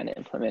something I'm trying to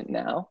implement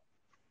now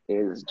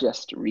is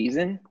just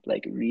reason,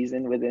 like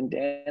reason within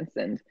dance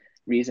and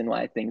reason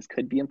why things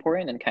could be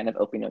important and kind of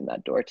opening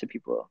that door to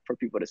people for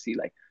people to see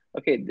like,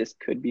 okay, this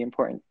could be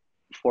important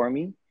for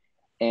me.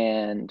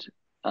 And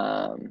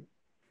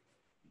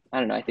I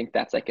don't know. I think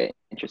that's like an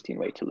interesting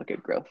way to look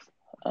at growth.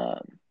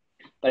 Um,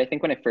 but I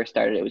think when I first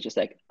started, it was just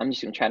like, I'm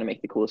just going to try to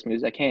make the coolest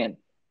moves I can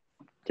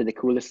to the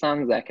coolest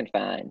songs I can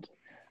find.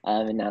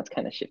 And now it's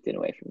kind of shifting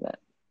away from that.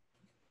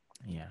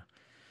 Yeah.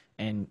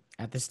 And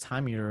at this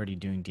time, you're already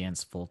doing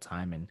dance full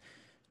time, and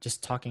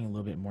just talking a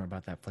little bit more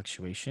about that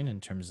fluctuation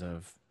in terms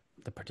of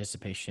the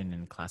participation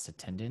and class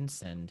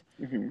attendance, and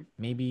Mm-hmm.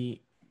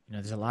 maybe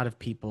there's a lot of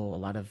people, a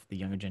lot of the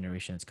younger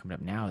generation that's coming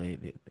up now.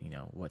 They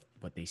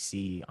what they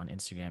see on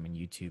Instagram and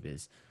YouTube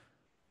is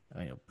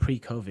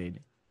pre-COVID,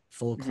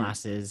 full Mm-hmm.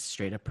 classes,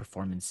 straight up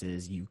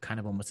performances. You kind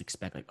of almost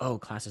expect like, oh,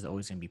 class is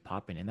always going to be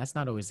popping, and that's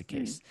not always the Mm-hmm.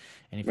 case.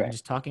 And if you can Right.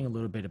 just talking a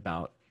little bit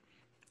about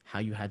how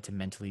you had to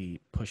mentally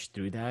push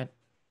through that.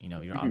 You're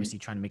Mm-hmm. obviously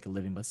trying to make a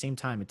living, but at the same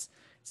time, it's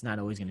not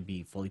always going to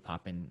be fully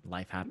popping.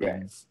 Life Right.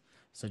 happens.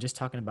 So just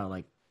talking about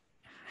like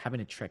having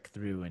to trek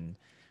through and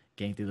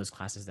getting through those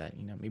classes that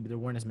maybe there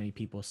weren't as many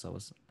people, so it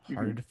was Mm-hmm.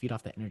 harder to feed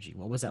off that energy.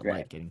 What was that Right.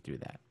 like getting through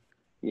that?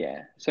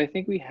 Yeah. So I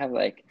think we have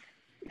like,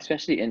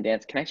 especially in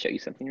dance. Can I show you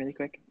something really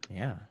quick?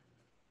 Yeah.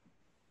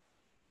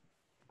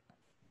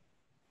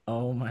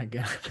 Oh my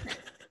god.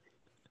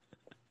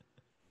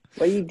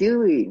 What are you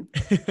doing?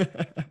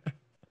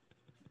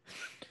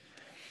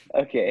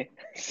 Okay.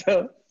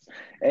 So,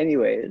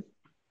 anyways,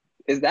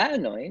 is that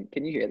annoying?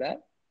 Can you hear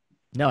that?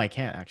 No, I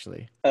can't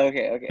actually.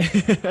 Okay.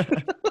 Okay.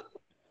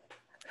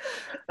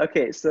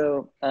 Okay.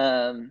 So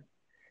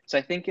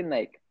I think in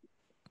like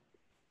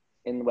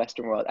in the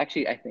Western world,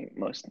 actually, I think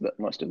most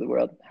of the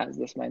world has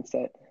this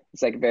mindset.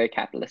 It's like a very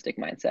capitalistic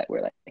mindset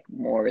where like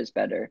more is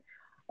better,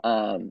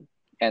 and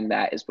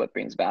that is what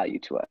brings value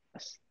to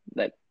us.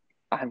 Like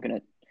I'm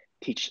gonna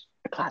teach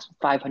a class with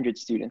 500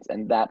 students,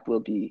 and that will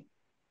be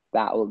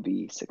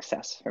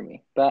success for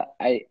me. But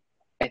I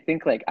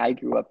think like I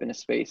grew up in a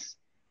space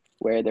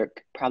where there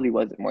probably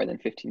wasn't more than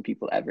 15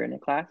 people ever in a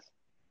class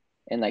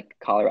in like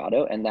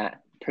Colorado, and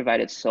that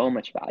provided so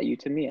much value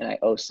to me, and I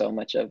owe so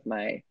much of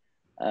my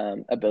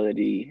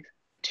ability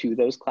to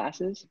those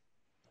classes,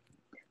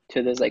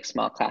 to those like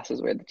small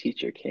classes where the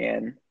teacher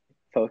can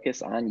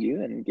focus on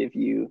you and give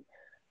you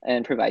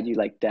and provide you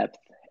like depth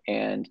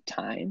and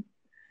time.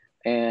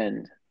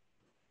 And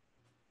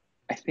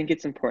I think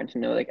it's important to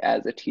know like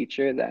as a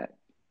teacher that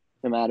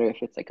no matter if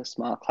it's like a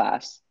small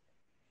class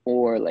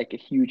or like a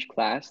huge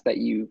class, that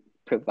you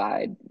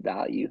provide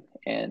value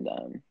and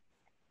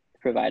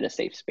provide a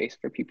safe space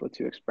for people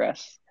to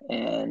express.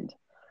 And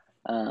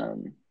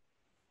um,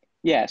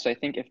 yeah, so I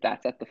think if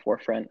that's at the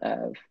forefront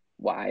of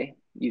why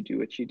you do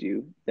what you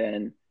do,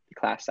 then the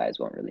class size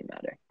won't really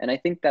matter. And I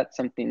think that's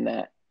something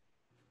that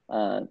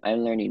I'm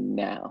learning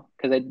now,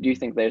 because I do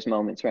think there's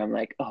moments where I'm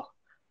like, oh,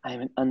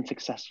 I'm an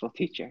unsuccessful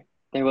teacher.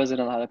 There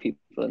wasn't a lot of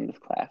people in this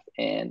class,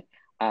 and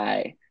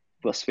I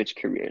will switch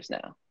careers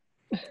now.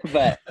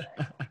 but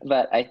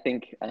I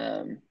think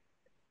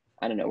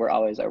I don't know. We're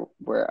always our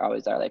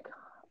like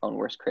own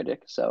worst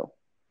critic. So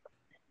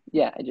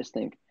yeah, I just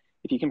think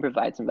if you can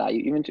provide some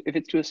value, if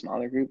it's to a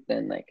smaller group,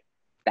 then like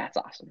that's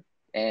awesome,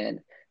 and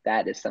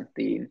that is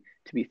something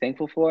to be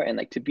thankful for, and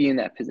like to be in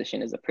that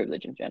position is a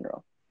privilege in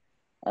general.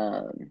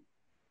 Um,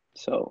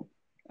 so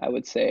I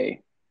would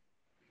say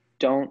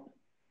don't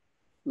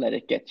let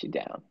it get you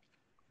down,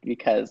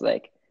 because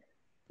like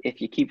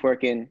if you keep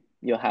working,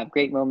 you'll have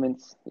great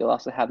moments. You'll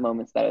also have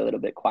moments that are a little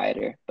bit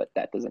quieter, but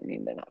that doesn't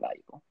mean they're not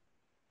valuable.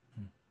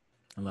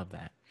 I love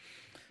that.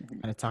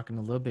 Mhm. Kind of talking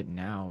a little bit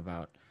now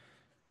about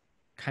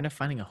kind of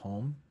finding a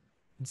home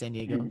in San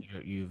Diego.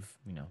 Mhm. You've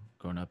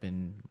grown up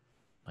in,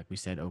 like we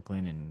said,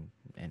 Oakland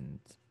and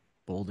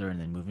Boulder, and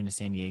then moving to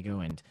San Diego.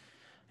 And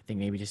I think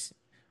maybe just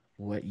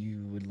what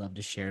you would love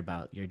to share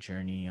about your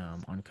journey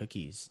on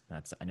Cookies. I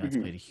know that's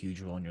Mhm. played a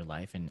huge role in your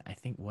life, and I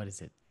think what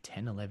is it,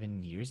 10,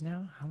 11 years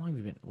now? How long have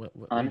you been? What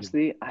you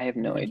Honestly, I have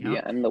you no even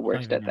idea. count? I'm the You don't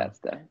worst even at know. that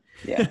stuff.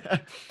 Yeah,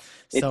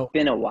 it's So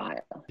been a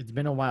while. it's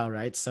been a while,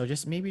 right? So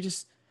just maybe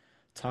just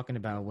talking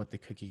about what the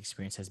cookie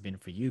experience has been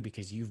for you,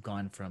 because you've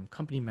gone from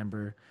company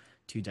member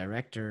to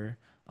director,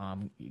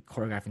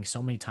 choreographing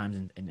so many times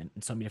in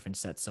so many different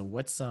sets. So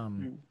what's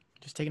Mm.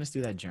 just taking us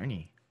through that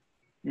journey?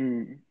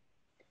 Mm.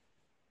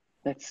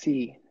 Let's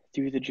see.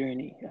 Through the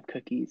journey of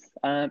Cookies.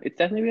 It's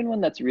definitely been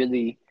one that's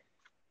really,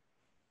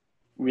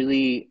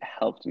 really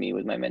helped me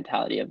with my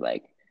mentality of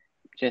like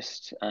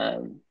just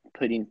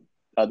putting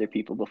other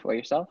people before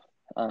yourself.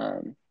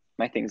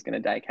 My thing's gonna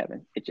die,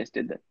 Kevin. It just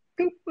did the.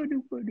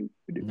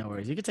 No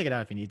worries. You can take it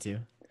out if you need to.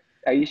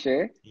 Are you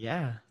sure?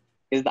 Yeah.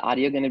 Is the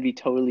audio gonna be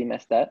totally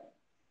messed up?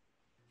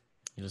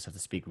 You just have to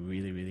speak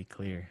really, really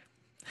clear.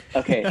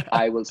 Okay,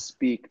 I will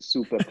speak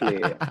super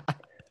clear.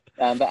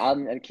 But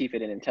I'm gonna keep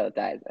it in until it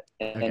dies,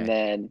 and Okay.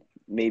 then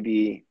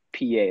maybe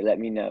PA, let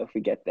me know if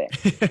we get there.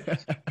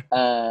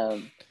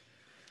 Um,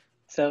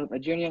 so my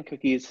journey on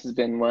Cookies has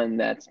been one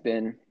that's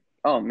been,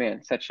 oh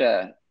man, such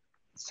a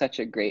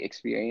great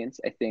experience.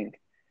 I think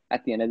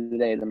at the end of the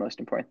day, the most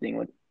important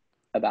thing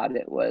about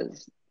it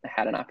was I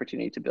had an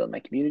opportunity to build my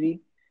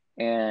community,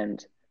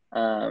 and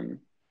um,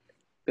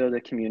 build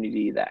a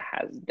community that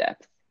has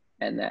depth,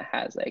 and that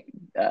has like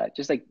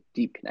just like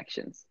deep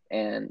connections.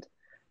 And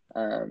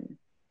um,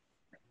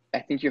 I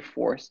think you're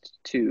forced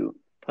to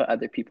put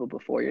other people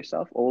before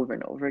yourself over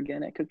and over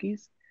again at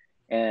Cookies.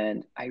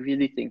 And I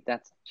really think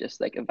that's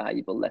just like a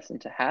valuable lesson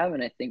to have.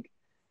 And I think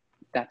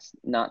that's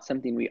not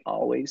something we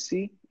always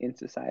see in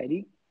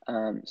society.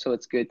 So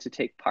it's good to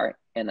take part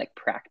and like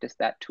practice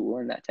that tool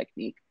and that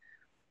technique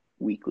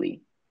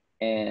weekly.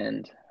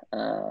 And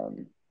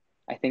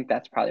I think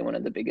that's probably one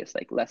of the biggest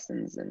like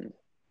lessons and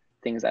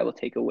things I will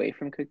take away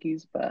from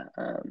Cookies. But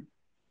I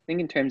think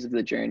in terms of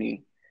the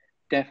journey,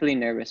 definitely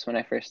nervous when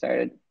I first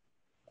started.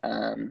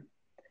 Um,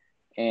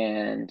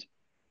 and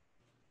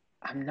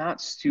I'm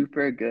not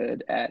super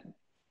good at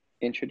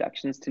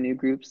introductions to new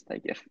groups.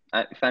 Like if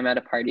I'm at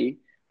a party,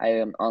 I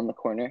am on the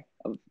corner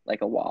of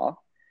like a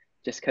wall,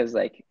 just because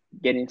like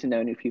getting to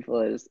know new people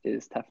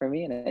is tough for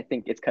me. And I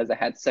think it's because I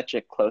had such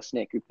a close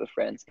knit group of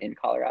friends in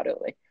Colorado.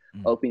 Like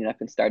Mm, opening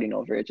up and starting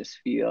over, it just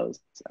feels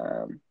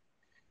um,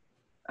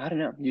 I don't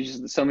know. You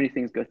just so many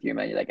things go through your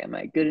mind. You're like, am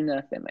I good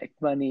enough? Am I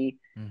funny?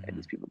 Are mhm.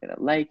 these people gonna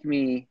like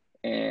me?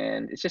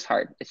 And it's just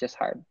hard. It's just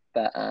hard.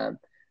 But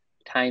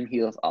time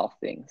heals all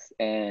things.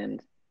 And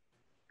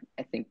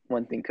I think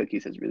one thing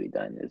Cookies has really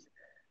done is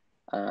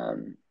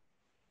um,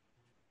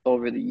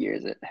 over the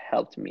years it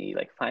helped me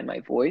like find my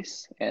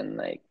voice and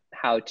like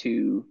how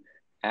to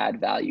add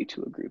value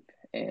to a group,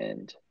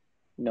 and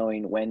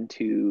knowing when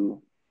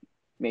to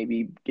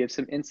maybe give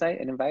some insight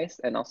and advice,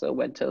 and also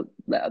when to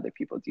let other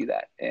people do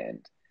that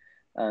and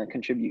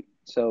contribute.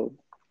 So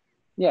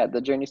yeah,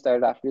 the journey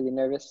started off really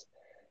nervous,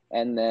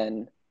 and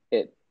then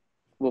it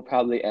will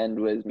probably end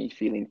with me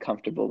feeling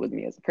comfortable with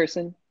me as a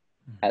person,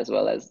 as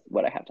well as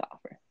what I have to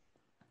offer.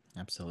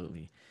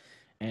 Absolutely.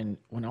 And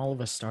when all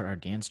of us start our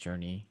dance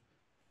journey,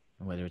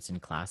 whether it's in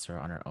class or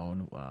on our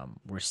own,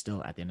 we're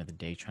still at the end of the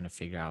day trying to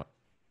figure out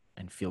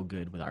and feel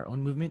good with our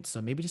own movement.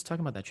 So maybe just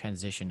talking about that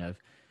transition of,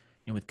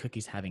 with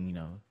Cookies having,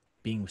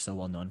 being so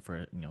well known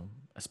for,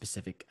 a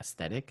specific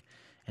aesthetic,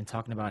 and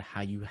talking about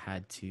how you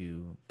had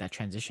to, that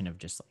transition of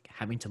just like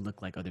having to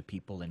look like other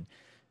people. And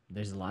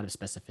there's a lot of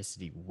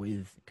specificity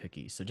with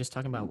Cookies. So just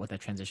talking about what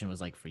that transition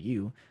was like for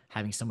you,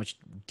 having so much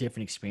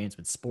different experience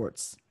with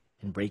sports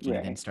and breaking,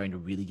 and then Right. starting to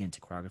really get into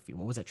choreography.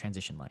 What was that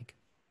transition like?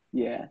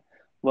 Yeah.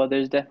 Well,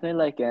 there's definitely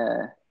like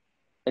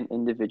an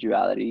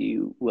individuality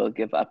you will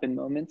give up in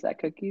moments at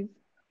Cookies.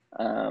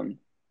 Um,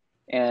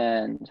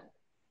 and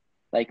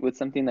like with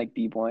something like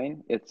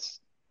b-boying, it's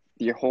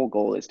your whole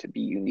goal is to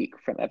be unique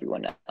from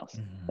everyone else,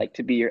 Hmm. like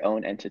to be your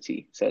own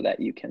entity so that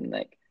you can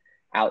like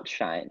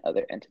outshine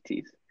other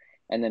entities.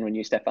 And then when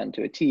you step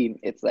onto a team,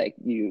 it's like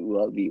you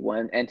will be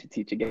one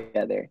entity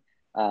together.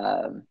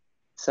 Um,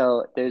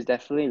 So there's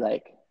definitely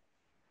like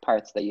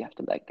parts that you have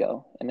to let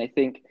go. And I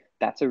think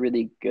that's a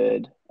really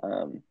good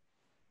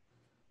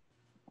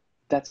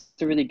that's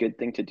a really good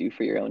thing to do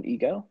for your own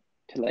ego,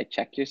 to like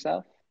check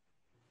yourself.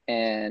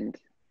 And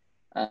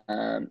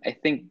I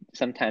think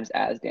sometimes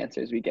as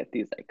dancers we get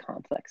these like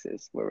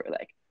complexes where we're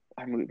like,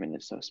 our movement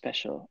is so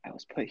special. I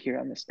was put here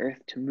on this earth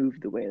to move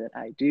the way that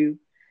I do.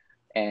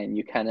 And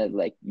you kind of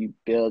like you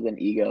build an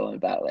ego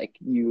about like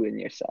you and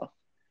yourself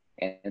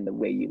and the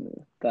way you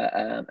move. But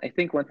I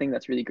think one thing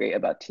that's really great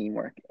about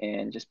teamwork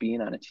and just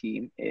being on a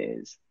team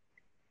is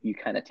you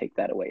kind of take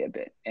that away a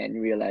bit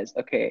and realize,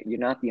 okay, you're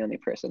not the only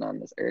person on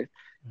this earth.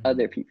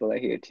 Other Mm. people are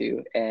here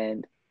too.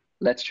 And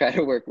let's try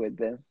to work with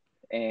them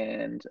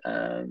and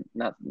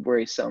not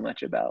worry so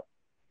much about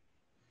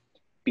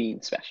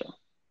being special.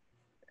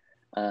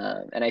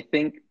 And I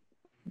think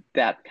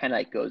that kind of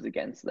like goes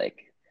against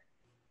like,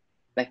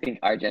 I think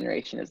our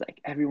generation is like,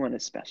 everyone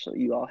is special.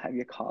 You all have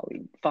your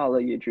calling, follow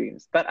your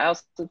dreams. But I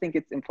also think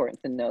it's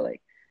important to know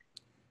like,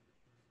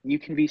 you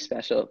can be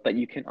special, but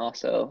you can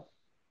also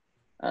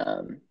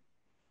um,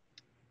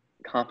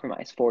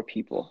 compromise for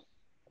people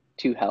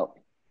to help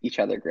each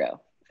other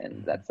grow. And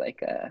Mhm. that's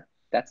like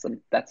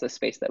that's a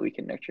space that we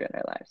can nurture in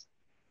our lives.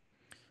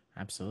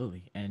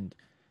 Absolutely. And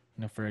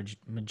for a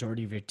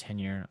majority of your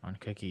tenure on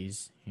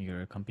Cookies,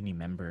 you're a company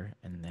member,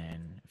 and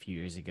then a few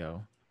years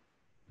ago,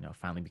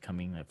 finally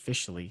becoming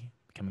officially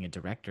becoming a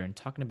director, and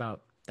talking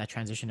about that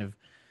transition of,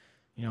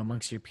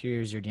 amongst your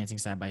peers, you're dancing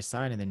side by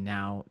side, and then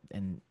now,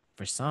 and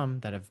for some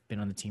that have been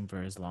on the team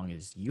for as long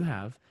as you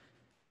have,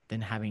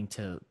 then having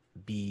to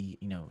be,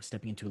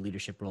 stepping into a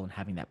leadership role and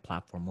having that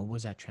platform. What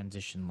was that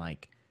transition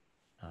like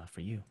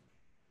for you?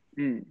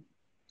 Mm.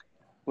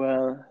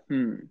 Well,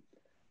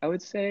 I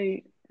would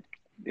say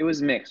it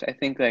was mixed. I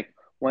think like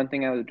one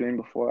thing I was doing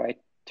before I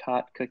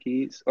taught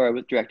cookies or I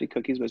was directed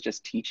cookies was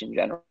just teach in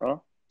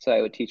general. So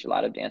I would teach a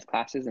lot of dance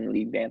classes and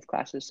lead dance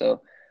classes.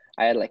 So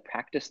I had like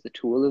practiced the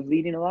tool of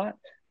leading a lot,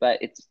 but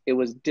it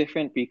was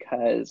different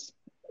because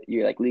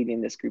you're like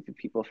leading this group of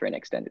people for an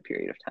extended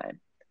period of time.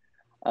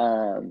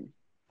 Um,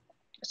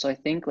 so I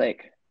think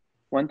like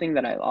one thing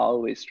that I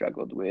always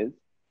struggled with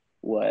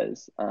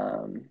was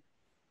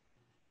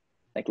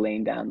like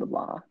laying down the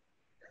law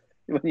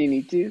when you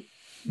need to.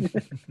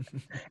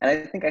 And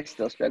I think I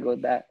still struggle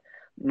with that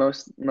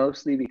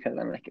mostly because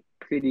I'm like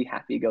a pretty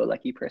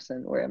happy-go-lucky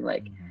person where I'm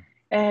like,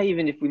 Mhm.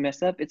 even if we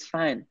mess up, it's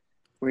fine.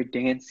 We're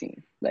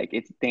dancing. Like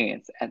it's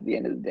dance at the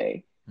end of the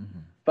day.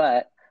 Mhm.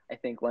 But I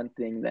think one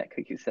thing that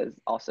Cookies has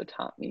also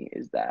taught me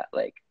is that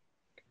like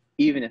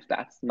even if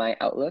that's my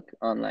outlook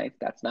on life,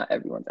 that's not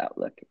everyone's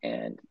outlook.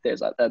 And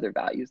there's other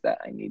values that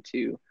I need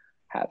to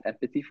have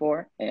empathy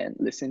for and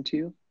listen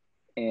to.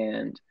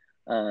 And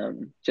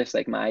just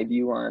like my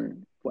view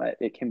on what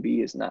it can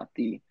be is not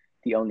the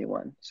only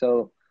one.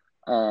 So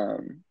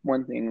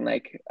one thing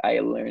like I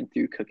learned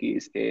through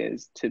Cookies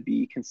is to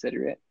be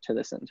considerate, to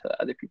listen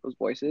to other people's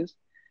voices,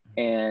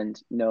 and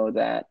know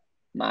that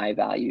my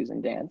values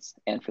in dance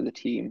and for the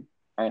team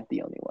aren't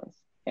the only ones,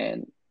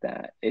 and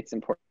that it's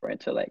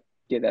important to like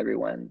give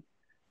everyone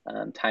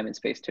time and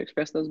space to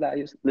express those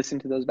values, listen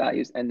to those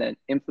values, and then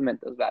implement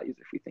those values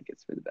if we think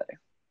it's for the better.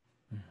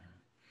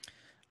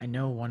 I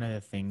know one of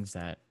the things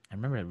that I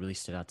remember it really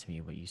stood out to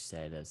me what you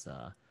said as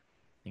I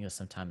think it was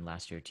sometime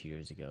last year, 2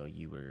 years ago,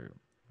 you were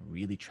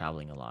really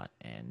traveling a lot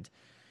and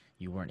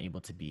you weren't able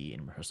to be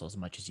in rehearsal as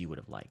much as you would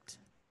have liked.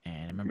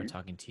 And I remember Mm-hmm.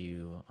 talking to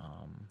you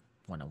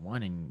one on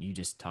one, and you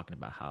just talking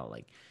about how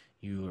like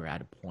you were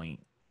at a point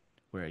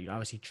where you're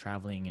obviously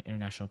traveling an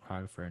international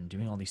choreographer and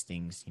doing all these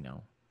things,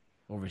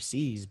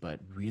 overseas, but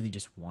really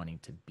just wanting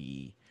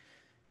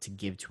to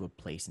give to a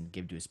place and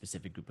give to a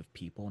specific group of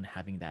people and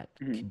having that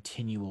Mm-hmm.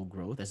 continual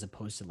growth as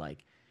opposed to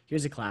like,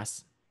 here's a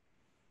class,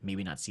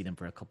 maybe not see them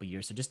for a couple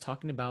years. So just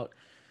talking about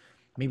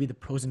maybe the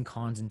pros and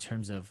cons in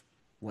terms of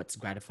what's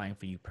gratifying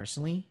for you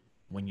personally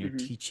when you're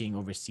Mm-hmm. teaching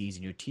overseas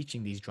and you're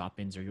teaching these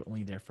drop-ins or you're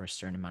only there for a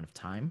certain amount of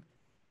time,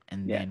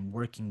 and Yeah. then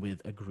working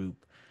with a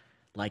group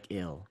like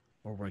ill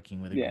or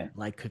working with a Yeah. group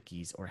like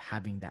cookies or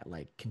having that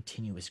like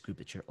continuous group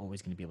that you're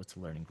always going to be able to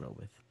learn and grow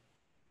with.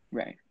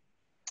 Right.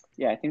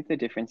 Yeah. I think the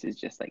difference is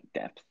just like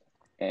depth.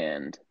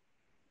 And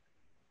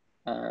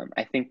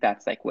I think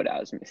that's like what I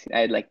was missing. I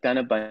had like done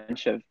a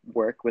bunch of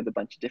work with a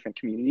bunch of different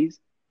communities,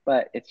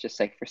 but it's just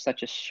like for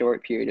such a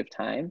short period of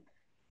time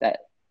that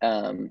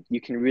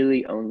you can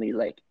really only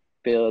like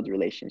build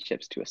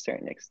relationships to a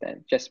certain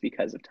extent just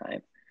because of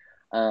time.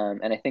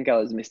 And I think I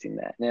was missing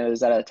that. And it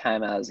was at a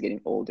time I was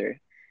getting older,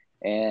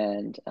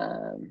 and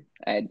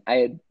I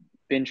had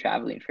been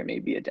traveling for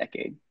maybe a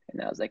decade,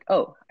 and I was like,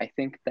 oh,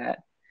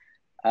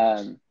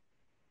 um,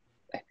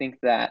 I think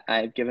that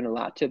I've given a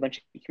lot to a bunch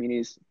of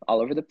communities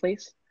all over the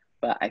place,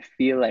 but I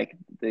feel like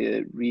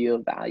the real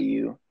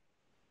value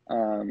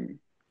um,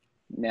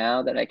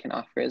 now that I can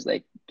offer is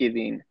like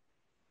giving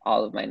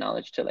all of my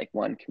knowledge to like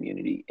one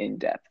community in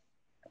depth.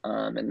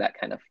 And that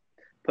kind of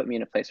put me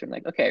in a place where I'm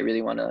like, okay, I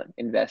really want to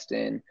invest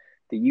in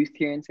the youth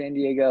here in San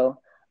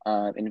Diego,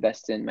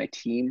 invest in my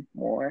team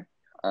more,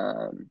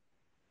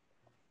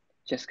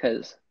 just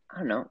because I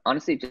don't know,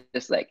 honestly,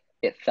 just like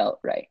it felt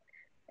right.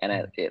 And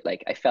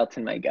Mm. I felt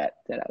in my gut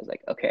that I was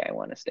like, okay, I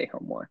want to stay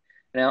home more.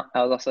 And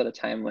I was also at a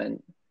time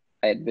when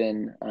I had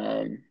been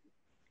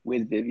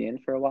with Vivian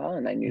for a while,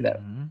 and I knew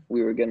that Hmm.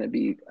 we were going to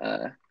be,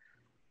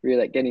 we were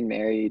like getting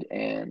married,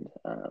 and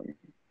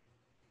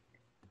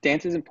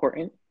dance is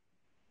important,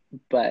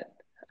 but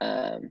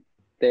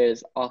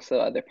there's also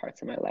other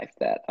parts of my life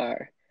that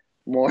are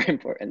more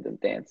important than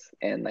dance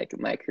and like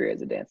my career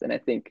as a dance. And I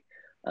think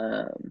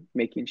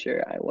making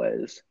sure I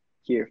was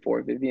here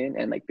for Vivian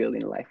and like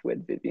building a life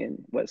with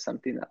Vivian was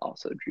something that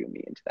also drew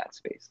me into that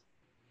space.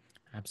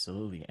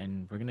 Absolutely.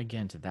 And we're gonna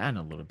get into that in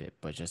a little bit,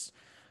 but just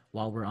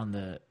while we're on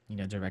the,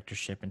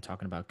 directorship and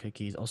talking about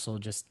cookies, also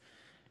just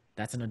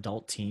that's an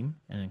adult team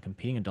and a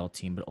competing adult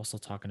team, but also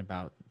talking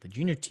about the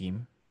junior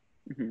team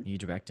Mm-hmm. you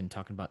direct and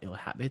talking about ill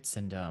habits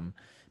and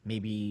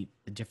maybe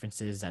the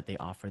differences that they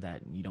offer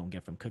that you don't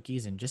get from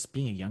cookies and just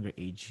being a younger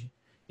age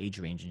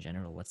range in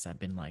general. What's that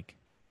been like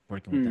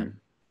working with Hmm. them?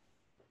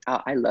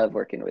 I love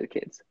working with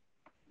kids.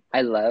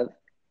 I love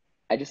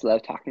I just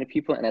love talking to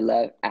people, and I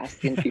love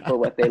asking people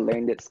what they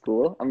learned at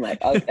school. I'm like,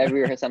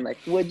 every rehearsal, I'm like,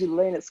 what'd you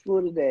learn at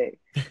school today?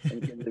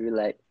 And kids will be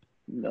like,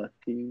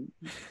 nothing.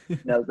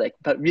 And I was like,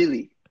 but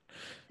really,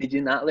 did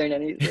you not learn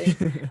anything?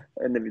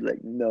 And they'd be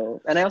like,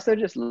 no. And I also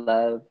just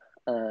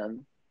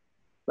um,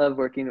 love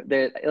working.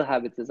 Their Ill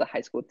Habits is a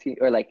high school team,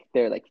 or like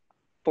they're like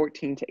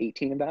 14 to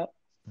 18 about.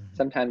 Mhm.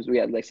 Sometimes we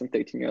had like some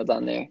 13-year-olds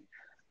on there.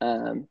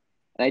 And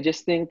I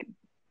just think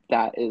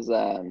that is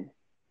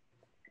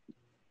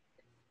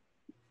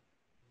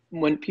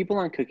when people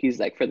on cookies,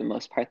 like for the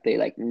most part, they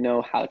like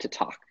know how to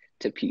talk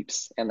to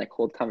peeps and like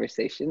hold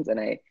conversations. And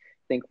I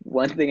think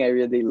one thing I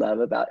really love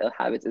about Ill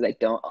Habits is I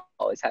don't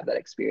always have that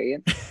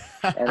experience.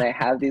 And I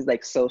have these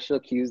like social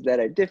cues that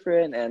are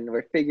different, and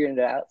we're figuring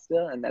it out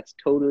still, and that's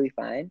totally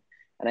fine.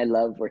 And I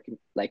love working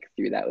like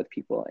through that with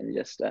people, and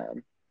just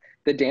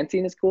the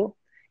dancing is cool.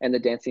 And the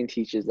dancing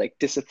teaches like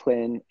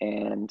discipline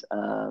and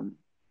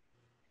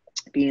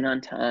being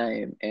on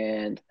time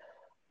and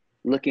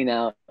looking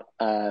out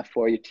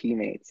for your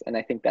teammates. And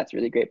I think that's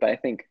really great. But I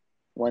think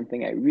one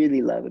thing I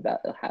really love about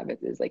Ill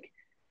Habits is like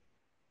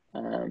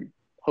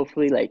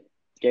hopefully like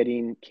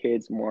getting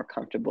kids more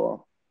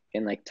comfortable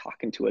in like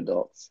talking to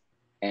adults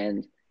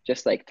and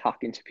just like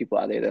talking to people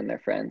other than their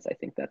friends. I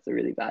think that's a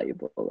really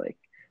valuable like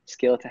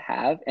skill to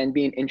have, and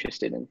being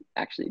interested in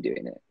actually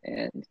doing it,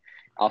 and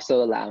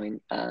also allowing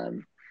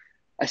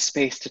a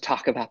space to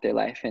talk about their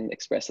life and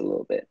express a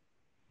little bit.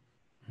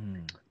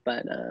 Hmm.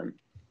 But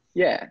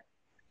yeah,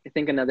 I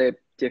think another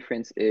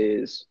difference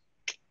is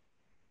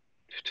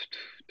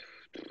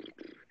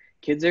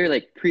kids are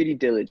like pretty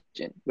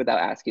diligent without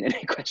asking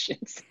any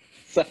questions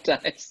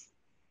sometimes.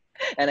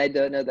 And I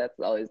don't know that's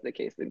always the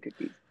case in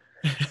cookies.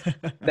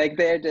 Like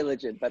they're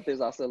diligent, but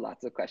there's also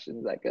lots of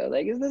questions that go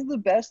like, is this the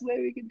best way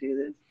we can do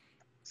this?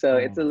 So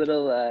it's a Oh,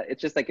 little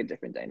it's just like a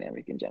different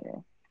dynamic in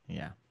general.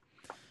 yeah.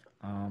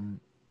 Um,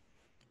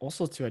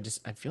 Also too,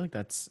 I feel like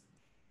that's,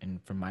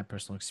 and from my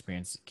personal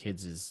experience,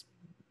 kids is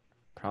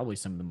probably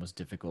some of the most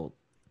difficult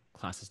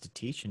classes to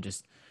teach, and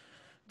just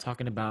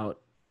talking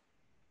about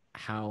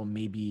how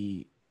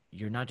maybe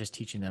you're not just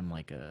teaching them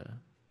like a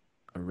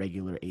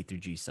regular A through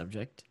G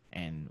subject,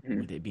 and Mm-hmm.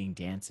 with it being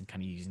dance and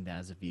kind of using that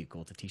as a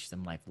vehicle to teach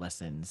them life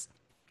lessons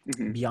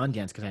Mm-hmm. beyond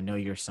dance, because I know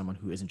you're someone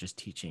who isn't just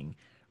teaching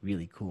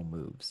really cool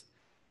moves.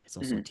 It's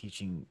also Mm-hmm.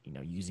 teaching,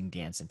 using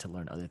dance and to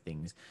learn other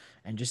things,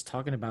 and just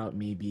talking about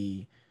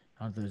maybe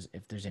how those,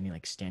 if there's any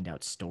like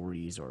standout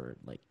stories or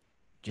like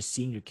just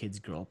seeing your kids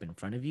grow up in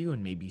front of you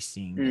and maybe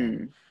seeing them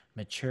Mm-hmm.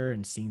 mature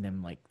and seeing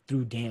them like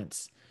through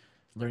dance,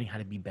 learning how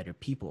to be better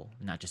people,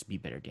 not just be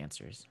better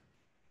dancers.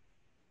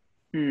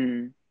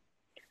 Hmm.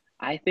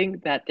 I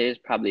think that there's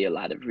probably a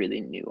lot of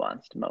really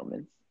nuanced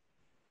moments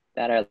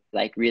that are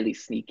like really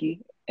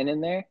sneaky and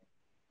in there.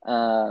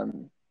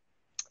 Um,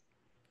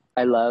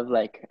 I love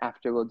like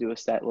after we'll do a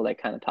set, we'll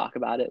like kind of talk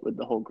about it with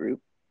the whole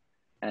group,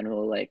 and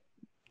we'll like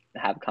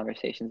have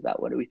conversations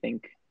about what do we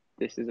think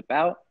this is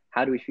about?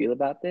 How do we feel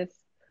about this?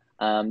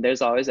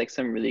 There's always like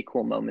some really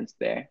cool moments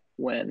there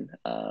when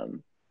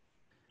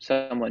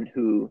someone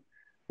who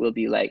will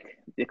be like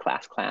the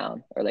class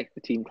clown or like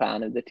the team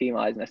clown of the team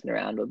always messing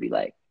around will be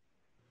like,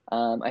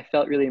 I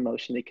felt really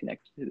emotionally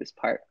connected to this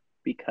part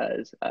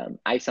because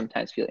I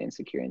sometimes feel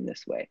insecure in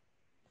this way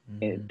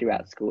Mm-hmm.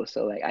 throughout school.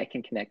 So like I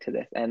can connect to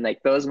this. And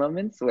like those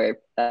moments where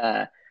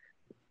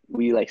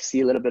we like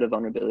see a little bit of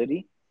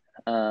vulnerability,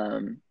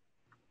 um,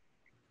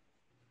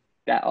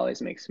 that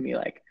always makes me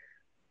like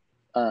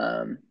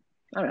um,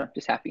 I don't know,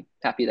 just happy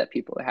that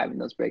people are having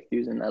those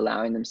breakthroughs and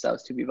allowing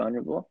themselves to be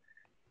vulnerable,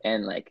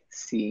 and like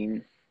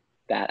seeing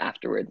that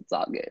afterwards, it's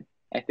all good.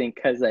 I think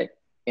because like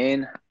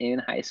in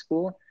high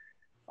school,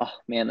 oh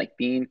man, like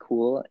being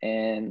cool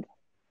and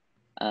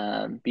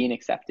being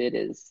accepted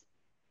is,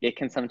 it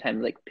can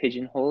sometimes like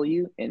pigeonhole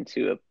you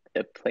into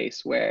a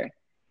place where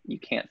you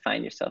can't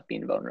find yourself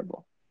being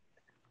vulnerable.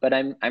 But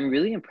I'm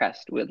really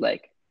impressed with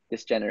like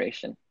this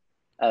generation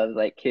of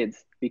like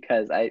kids,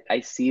 because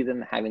I see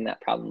them having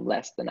that problem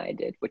less than I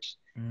did, which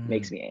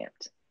makes Mm. me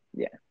amped.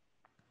 Yeah.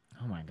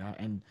 Oh my God.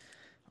 And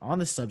on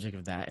the subject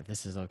of that, if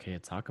this is okay to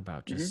talk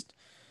about, Hmm. just,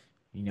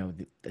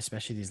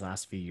 especially these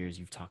last few years,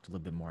 you've talked a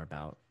little bit more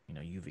about,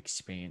 you've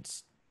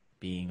experienced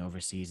being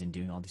overseas and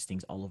doing all these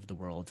things all over the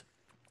world,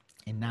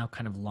 and now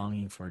kind of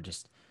longing for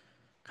just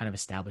kind of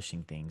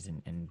establishing things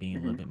and being a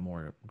little Hmm. bit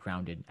more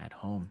grounded at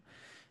home.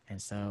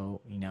 And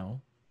so,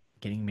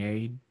 getting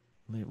married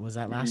was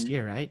that last Hmm.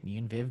 year, right? You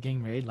and Viv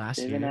getting married last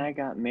Viv and year. I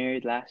got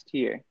married last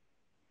year.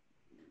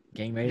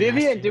 Getting married last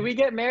Vivian, did year. we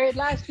get married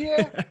last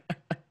year?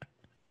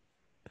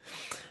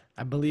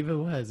 I believe it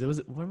was. It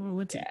was when we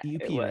went to Yeah,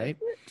 it UP, was. right?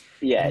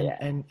 Yeah, And yeah.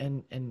 and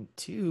and and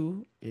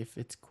two, if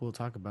it's cool to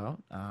talk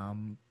about,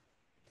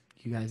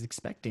 you guys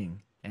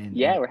expecting and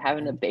Yeah, and we're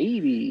having a and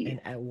baby.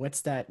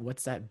 what's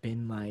that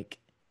been like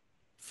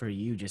for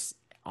you? Just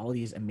all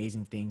these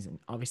amazing things, and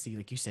obviously,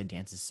 like you said,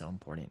 dance is so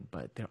important,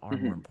 but there are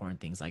more Hmm. important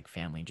things like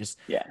family. Just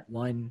Yeah.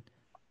 one,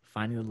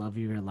 finding the love of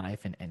your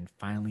life, and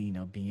finally,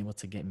 being able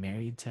to get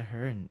married to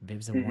her, and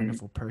Viv's a Hmm.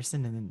 wonderful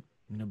person, and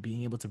then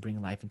being able to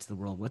bring life into the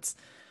world.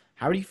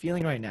 How are you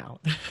feeling right now?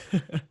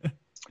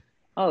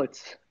 Oh,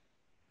 it's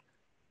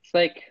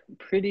like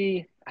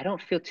pretty, I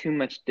don't feel too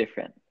much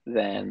different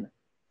than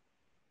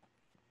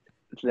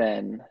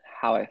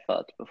how I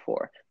felt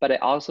before. But I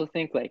also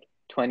think like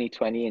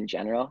 2020 in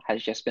general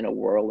has just been a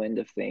whirlwind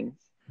of things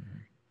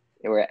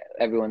where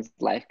everyone's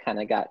life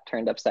kind of got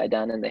turned upside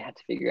down and they had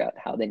to figure out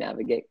how they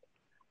navigate.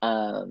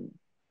 Um,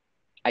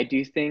 I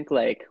do think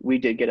like we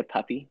did get a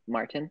puppy,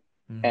 Martin,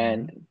 Mm-hmm.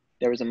 and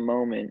there was a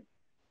moment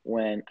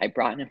when I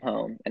brought him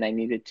home and I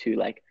needed to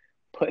like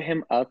put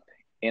him up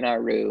in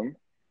our room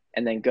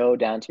and then go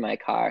down to my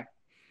car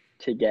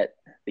to get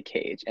the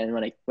cage. And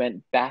when I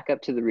went back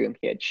up to the room,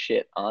 he had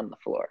shit on the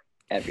floor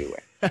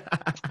everywhere.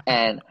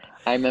 And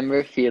I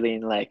remember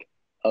feeling like,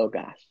 oh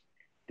gosh,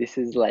 this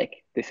is what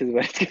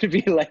it's gonna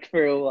be like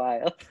for a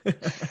while.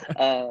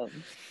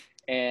 Um,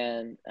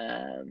 and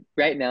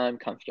right now I'm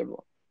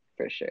comfortable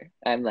for sure.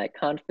 I'm like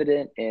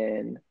confident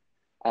in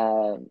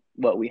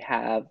what we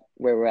have,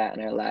 where we're at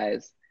in our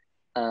lives,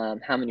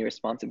 how many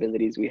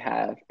responsibilities we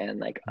have, and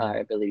like our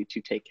ability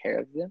to take care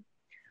of them.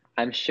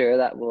 I'm sure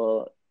that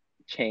will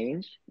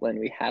change when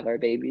we have our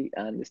baby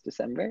this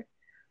December.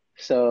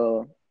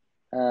 So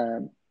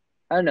um,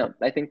 I don't know.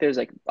 I think there's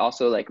like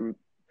also like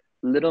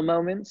little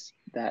moments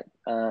that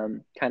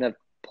kind of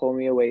pull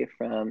me away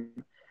from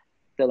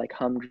the like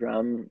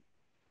humdrum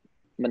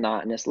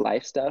monotonous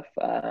life stuff,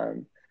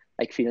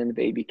 like feeling the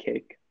baby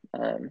kick,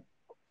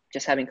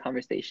 just having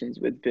conversations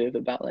with Viv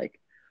about like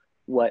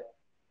what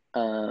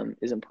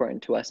is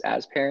important to us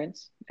as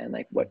parents and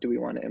like what do we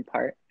want to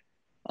impart.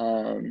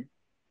 Um,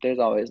 there's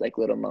always like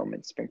little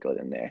moments sprinkled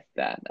in there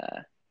that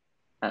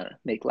I don't know,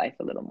 make life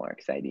a little more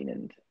exciting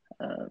and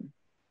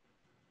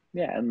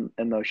yeah,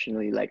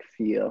 emotionally like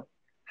feel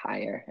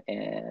higher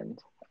and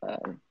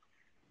um,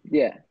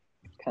 yeah,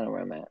 kind of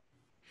where I'm at.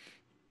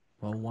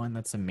 Well, one,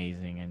 that's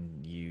amazing,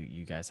 and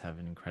you guys have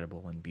an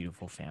incredible and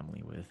beautiful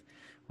family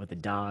with the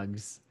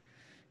dogs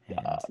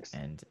Dogs.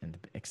 and the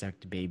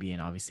expected baby,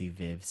 and obviously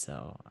Viv.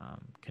 So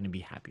couldn't be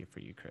happier for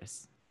you,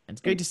 Chris. And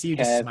it's great to Thanks, see you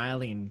just Kev.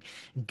 smiling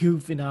and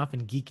goofing off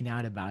and geeking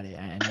out about it.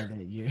 I know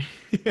that you're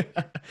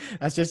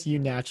that's just you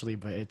naturally,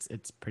 but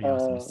it's pretty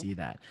awesome to Uh, see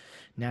that.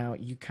 Now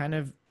you kind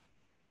of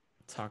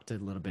talked a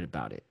little bit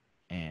about it,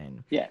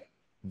 and yeah.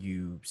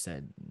 you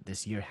said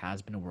this year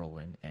has been a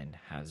whirlwind and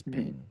has Hmm.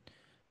 been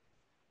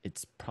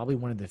it's probably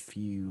one of the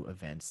few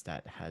events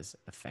that has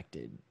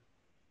affected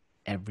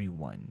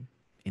everyone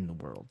in the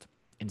world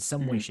in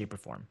some way, Hmm. shape, or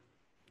form,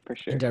 For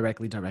sure.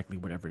 indirectly, directly,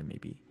 whatever it may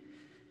be.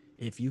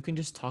 If you can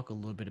just talk a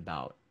little bit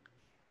about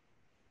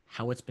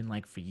how it's been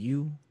like for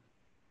you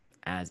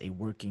as a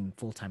working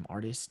full time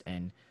artist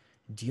and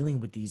dealing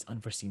with these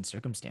unforeseen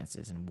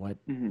circumstances, and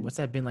Hmm. what's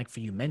that been like for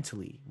you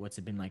mentally? What's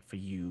it been like for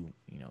you,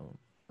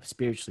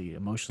 spiritually,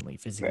 emotionally,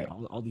 physically, Right.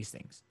 all these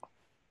things?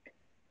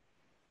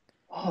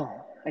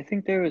 Oh, I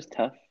think there was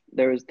tough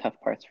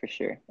parts for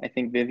sure. I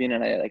think Vivian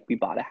and I like we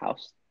bought a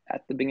house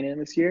at the beginning of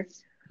this year.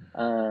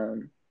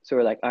 So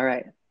we're like, all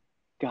right,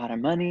 got our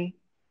money,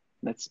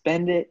 let's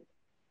spend it.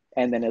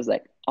 And then it was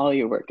like, all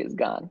your work is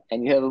gone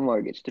and you have a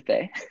mortgage to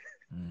pay.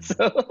 So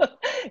Mm,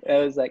 I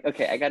was like,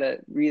 okay, I gotta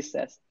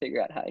reassess,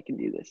 figure out how I can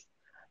do this.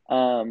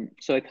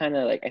 So I kind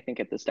of like I think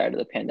at the start of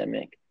the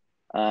pandemic,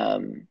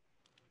 um,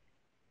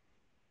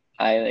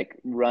 I like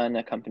run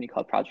a company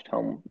called Project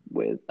Home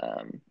with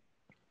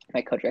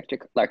my co-director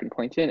Larkin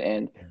Poynton,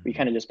 and we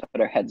kind mm, of just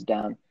put our heads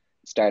down,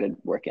 started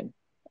working,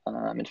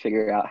 and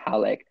figure out how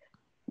like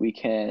we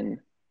can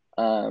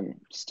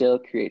still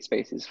create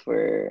spaces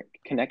for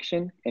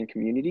connection and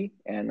community,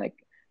 and like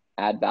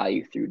add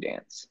value through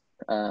dance.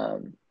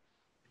 Um,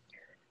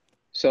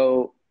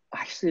 so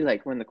actually,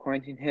 like when the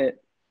quarantine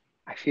hit,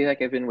 I feel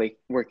like I've been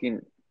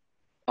working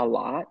a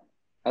lot.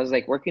 I was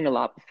like working a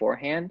lot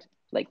beforehand,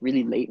 like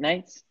really late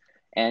nights.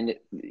 And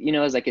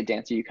as like a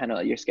dancer, you kind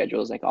of your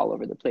schedule is like all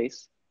over the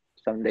place.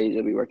 Some days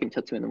you'll be working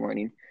till 2 in the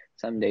morning.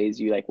 Some days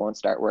you like won't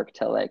start work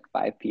till like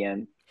 5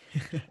 p.m.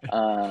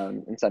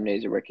 And some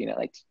days you're working at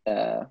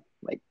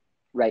like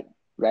right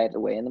right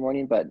away in the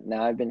morning, but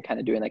now I've been kind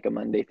of doing like a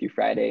Monday through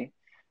Friday,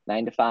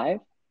 9 to 5.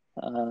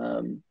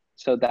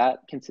 So that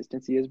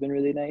consistency has been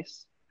really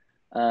nice.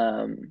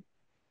 Um,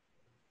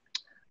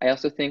 I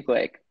also think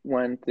like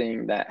one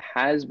thing that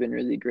has been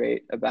really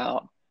great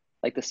about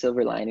like the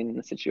silver lining in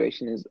the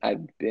situation is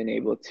I've been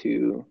able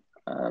to,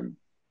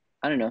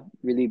 I don't know,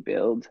 really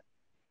build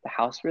the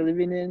house we're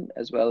living in,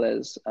 as well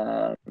as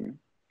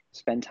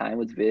spend time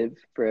with Viv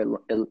for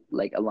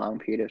like a long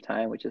period of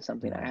time, which is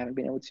something I Mm. haven't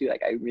been able to.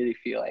 Like, I really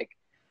feel like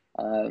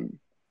um,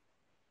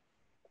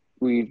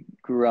 we've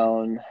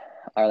grown,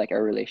 our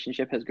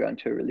relationship has grown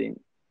to a really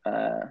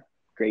uh,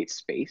 great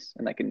space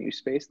and like a new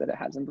space that it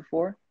hasn't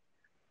before,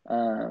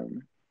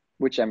 um,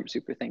 which I'm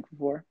super thankful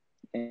for.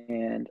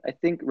 And I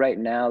think right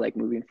now, like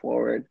moving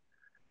forward,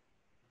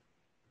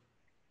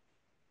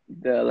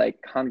 the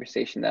like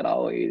conversation that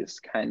always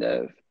kind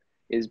of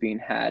is being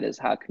had is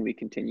how can we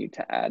continue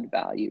to add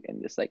value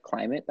in this like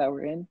climate that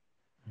we're in,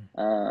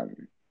 um,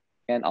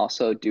 and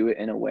also do it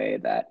in a way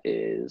that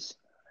is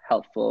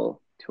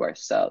helpful to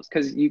ourselves,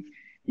 because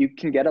you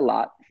can get a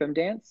lot from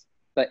dance,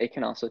 but it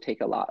can also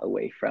take a lot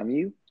away from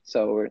you.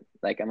 So we're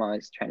like, I'm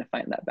always trying to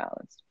find that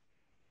balance.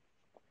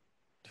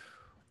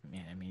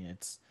 Man, I mean,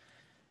 it's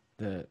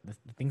the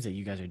things that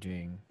you guys are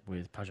doing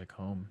with Project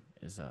Home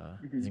is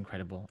Mm-hmm.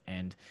 incredible.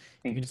 And if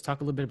you can Thanks. just talk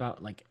a little bit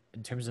about like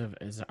in terms of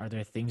are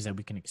there things that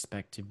we can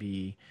expect to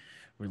be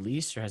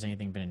released, or has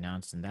anything been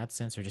announced in that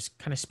sense, or just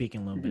kind of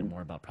speaking a little bit Mm-hmm.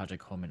 more about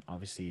Project Home? And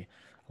obviously,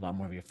 a lot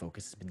more of your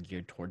focus has been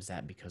geared towards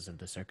that because of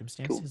the Cool.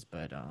 circumstances.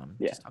 But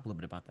Yeah. just talk a little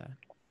bit about that.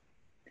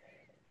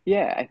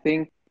 Yeah, I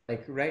think.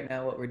 Like right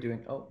now, what we're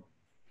doing, oh,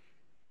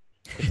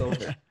 it's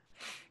over.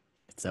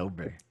 It's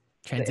over. The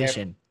airplane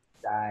Transition.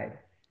 died.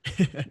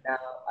 Now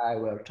I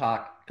will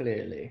talk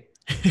clearly.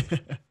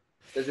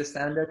 Does this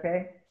sound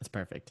okay? That's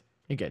perfect.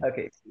 You're good.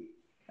 Okay, sweet.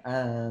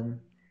 Um,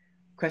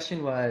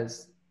 question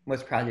was,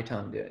 what's Project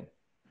Home doing?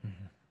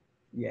 Mhm.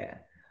 Yeah.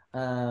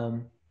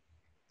 Um,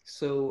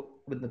 so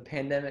when the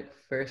pandemic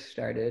first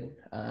started,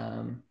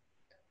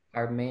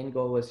 our main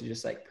goal was to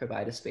just like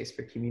provide a space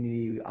for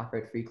community. We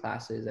offered free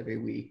classes every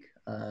week,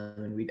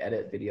 and we'd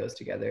edit videos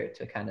together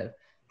to kind of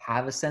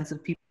have a sense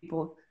of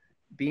people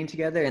being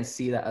together and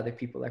see that other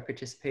people are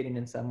participating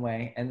in some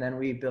way. And then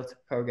we built a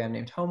program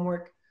named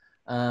Homework,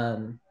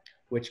 um,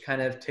 which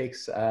kind of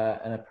takes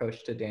an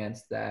approach to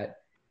dance that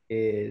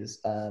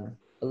is a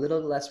little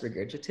less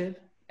regurgitative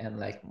and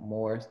like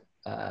more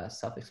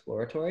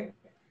self-exploratory.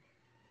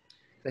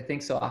 I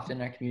think so often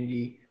in our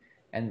community,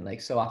 and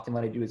like so often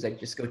what I do is like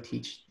just go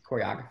teach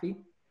choreography,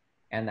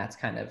 and that's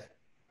kind of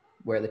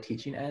where the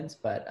teaching ends.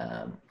 But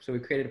so we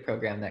created a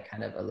program that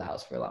kind of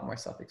allows for a lot more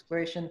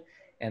self-exploration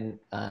and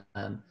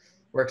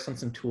works on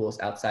some tools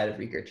outside of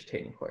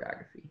regurgitating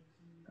choreography.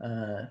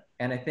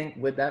 And I think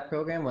with that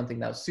program, one thing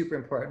that was super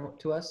important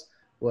to us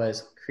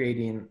was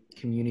creating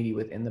community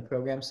within the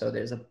program. So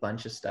there's a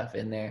bunch of stuff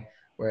in there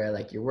where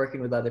like you're working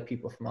with other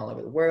people from all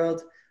over the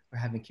world. We're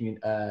having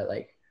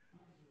like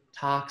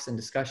talks and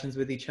discussions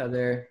with each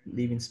other,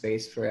 leaving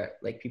space for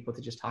like people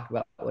to just talk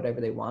about whatever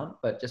they want,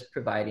 but just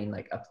providing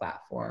like a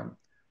platform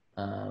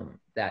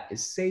that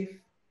is safe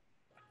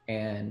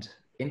and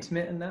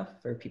intimate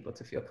enough for people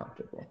to feel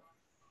comfortable.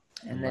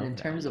 I And then love in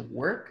that. terms of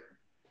work,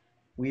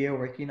 we are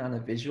working on a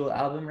visual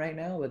album right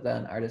now with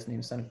an artist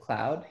named Son of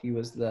Cloud. He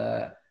was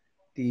the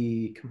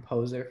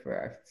composer for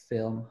our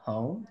film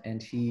Home,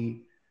 and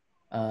he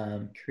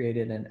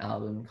created an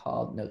album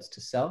called Notes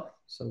to Self.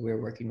 So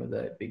we're working with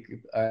a big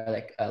group,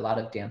 like a lot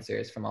of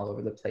dancers from all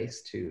over the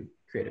place to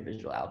create a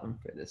visual album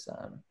for this,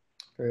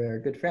 for our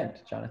good friend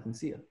Jonathan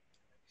Seal.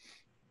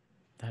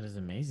 That is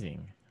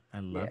amazing. I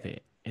Yeah. love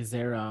it. Is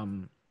there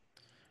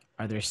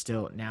are there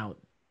still now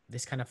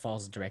this kind of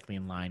falls directly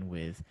in line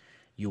with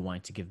you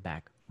wanting to give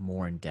back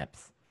more in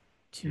depth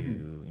to,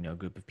 Mm-hmm. a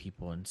group of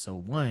people. And so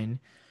one,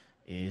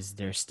 is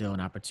there still an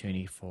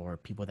opportunity for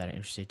people that are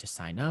interested to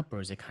sign up,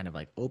 or is it kind of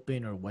like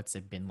open, or what's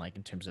it been like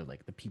in terms of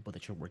like the people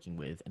that you're working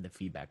with and the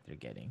feedback they're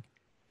getting?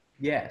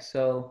 Yeah.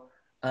 So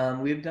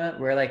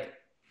we're like,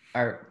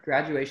 our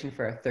graduation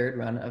for our third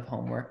run of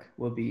Homework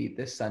will be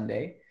this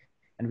Sunday,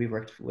 and we've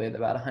worked with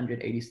about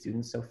 180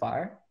 students so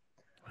far.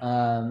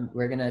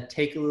 We're gonna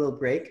take a little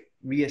break,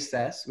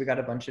 reassess. We got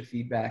a bunch of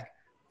feedback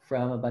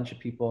from a bunch of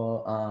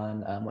people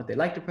on what they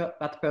liked about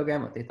the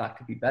program, what they thought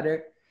could be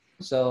better.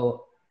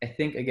 So I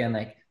think again,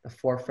 like the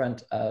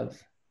forefront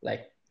of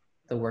like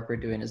the work we're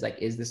doing is like,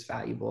 is this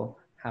valuable?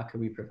 How can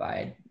we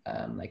provide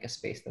like a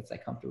space that's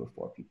like comfortable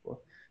for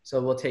people? So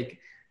we'll take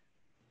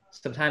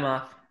some time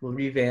off. We'll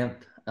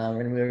revamp. We're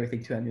gonna move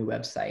everything to a new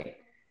website,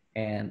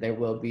 and there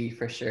will be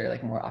for sure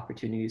like more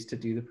opportunities to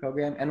do the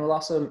program. And we'll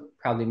also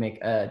probably make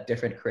a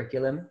different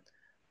curriculum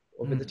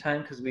over the Mm.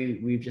 time, because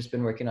we've just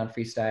been working on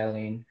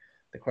freestyling,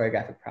 the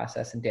choreographic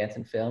process, and dance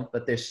and film.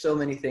 But there's so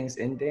many things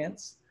in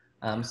dance,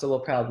 so we'll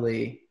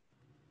probably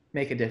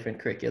make a different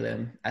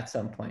curriculum at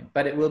some point.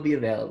 But it will be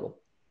available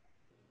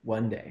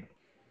one day.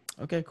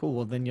 Okay, cool.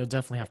 Well, then you'll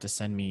definitely have to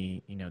send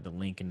me, the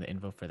link and the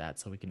info for that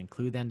so we can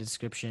include that in the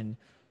description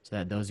so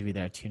that those of you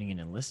that are tuning in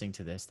and listening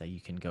to this, that you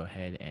can go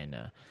ahead and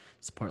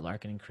support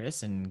Larkin and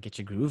Chris and get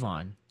your groove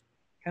on.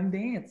 Come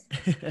dance.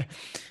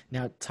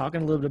 Now,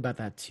 talking a little bit about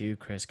that too,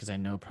 Chris, because I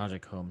know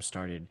Project Home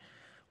started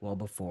well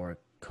before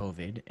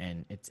COVID,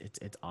 and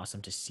it's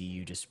awesome to see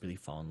you just really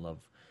fall in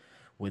love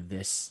with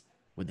this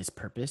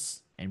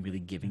purpose and really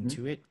giving Mhm.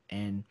 to it.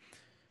 And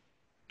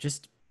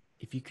just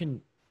if you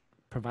can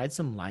provide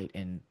some light,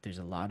 and there's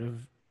a lot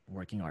of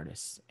working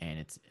artists, and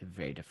it's a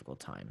very difficult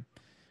time.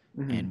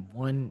 Mhm. And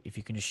one, if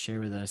you can just share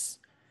with us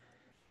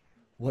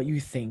what you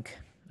think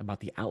about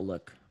the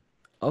outlook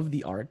of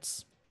the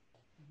arts,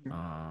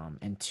 Mhm.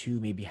 and two,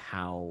 maybe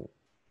how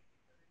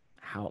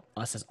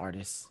us as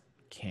artists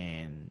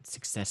can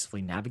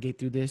successfully navigate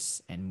through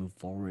this and move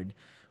forward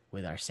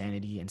with our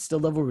sanity and still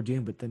love what we're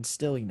doing, but then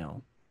still,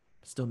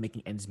 still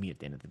making ends meet at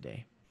the end of the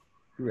day.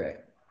 Right.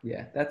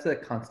 Yeah, that's a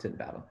constant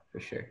battle for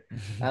sure.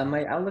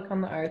 My outlook on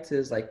the arts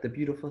is like the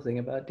beautiful thing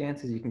about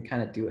dance is you can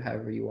kind of do it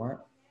however you want.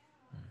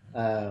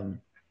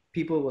 Um,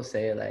 People will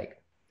say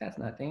like, "That's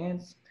not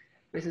dance.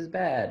 This is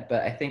bad."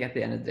 But I think at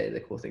the end of the day, the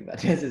cool thing about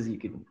dance is you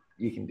can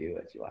do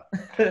what you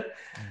want,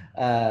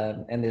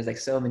 and there's like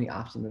so many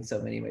options and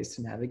so many ways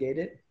to navigate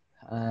it.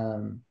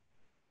 Um,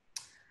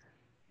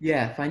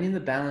 yeah, finding the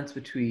balance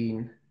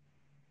between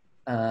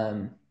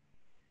um,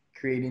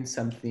 creating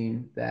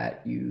something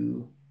that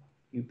you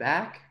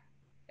back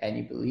and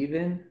you believe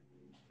in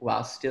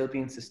while still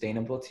being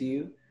sustainable to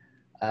you,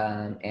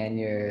 and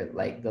your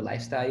like the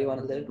lifestyle you want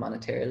to live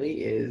monetarily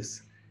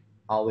is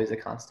always a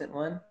constant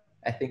one.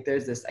 I think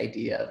there's this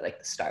idea of like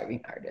the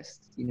starving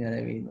artist, you know what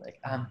I mean, like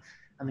I'm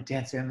a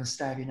dancer, I'm a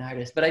starving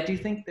artist, but I do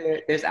think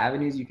there's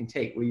avenues you can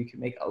take where you can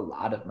make a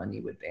lot of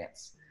money with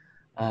dance.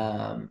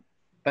 um,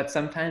 but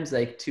sometimes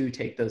like to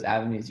take those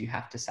avenues you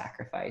have to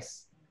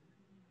sacrifice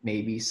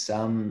maybe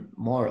some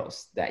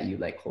morals that you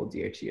like hold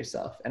dear to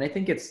yourself. And I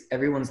think it's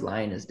everyone's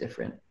line is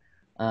different.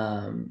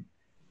 Um,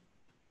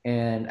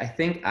 and I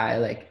think I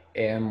like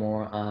err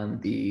more on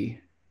the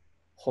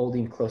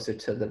holding closer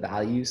to the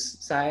values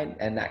side,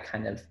 and that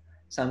kind of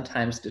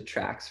sometimes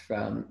detracts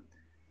from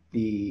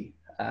the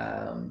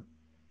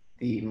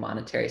the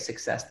monetary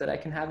success that I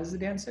can have as a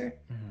dancer,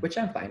 Mhm. which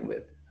I'm fine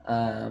with.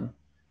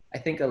 I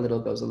think a little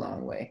goes a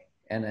long way,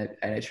 and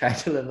I try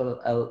to live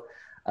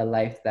a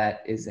life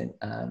that isn't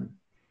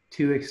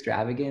too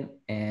extravagant,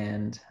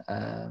 and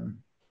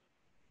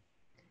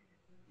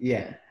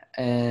yeah.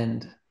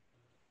 And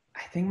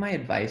I think my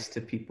advice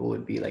to people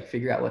would be like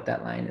figure out what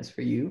that line is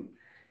for you,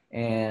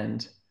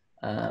 and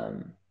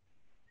um,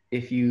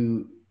 if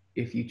you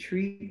if you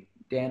treat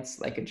dance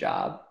like a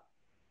job,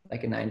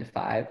 like a 9 to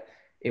 5,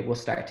 it will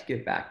start to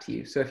give back to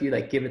you. So if you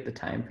like give it the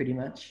time pretty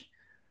much,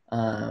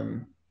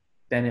 um,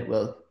 then it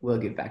will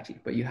give back to you.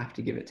 But you have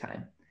to give it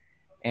time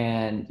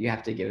and you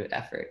have to give it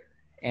effort.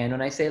 And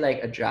when I say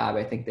like a job,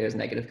 I think there's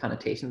negative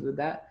connotations with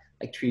that.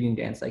 Like treating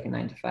dance like a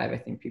 9 to 5, I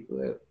think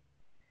people are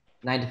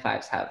 9 to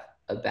 5s have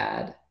a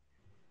bad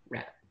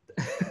rap.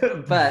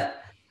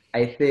 But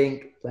I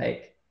think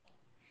like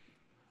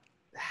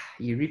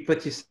you reap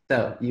what you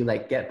sow, you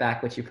like get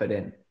back what you put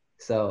in.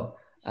 So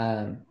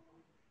um,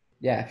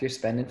 yeah, if you're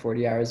spending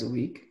 40 hours a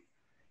week,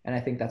 and I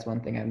think that's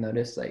one thing I've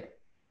noticed, like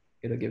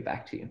it'll give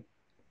back to you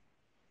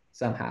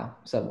somehow,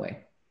 some way.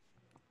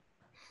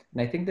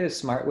 And I think there's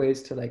smart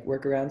ways to like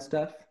work around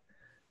stuff,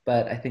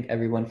 but I think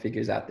everyone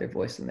figures out their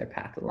voice and their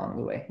path along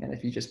the way. And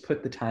if you just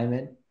put the time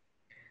in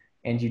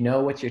and you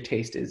know what your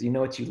taste is, you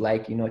know what you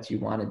like, you know what you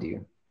want to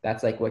do,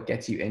 that's like what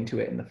gets you into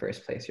it in the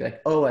first place. You're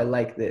like, oh, I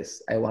like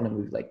this. I want to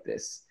move like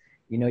this.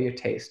 You know your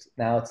taste.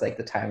 Now it's like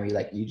the time where you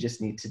like you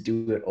just need to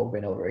do it over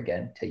and over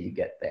again till you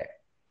get there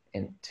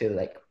and to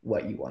like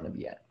what you want to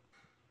be at.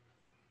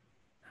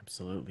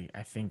 Absolutely.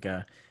 I think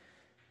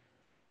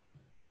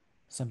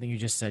something you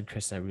just said,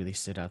 Chris, that really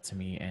stood out to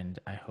me, and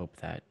I hope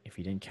that if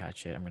you didn't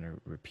catch it, I'm going to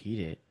repeat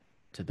it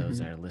to those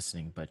that Mm-hmm. are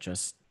listening. But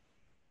just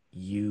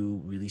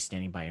you really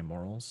standing by your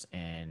morals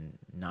and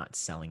not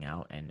selling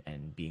out,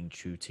 and being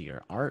true to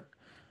your art,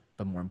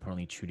 but more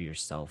importantly, true to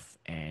yourself.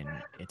 And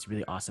it's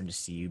really awesome to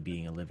see you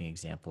being a living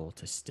example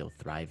to still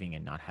thriving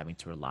and not having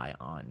to rely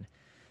on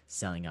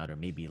selling out, or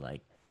maybe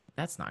like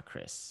that's not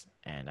Chris.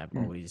 And I've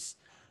always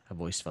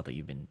felt that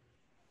you've been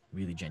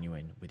really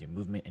genuine with your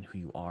movement and who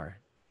you are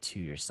to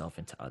yourself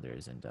and to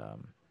others. And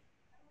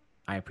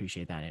I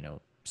appreciate that. And I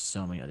know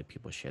so many other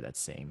people share that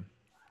same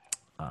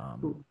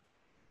Cool.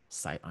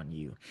 sight on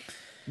you.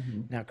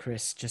 Mm-hmm. Now,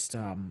 Chris, just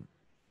kind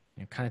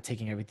of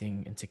taking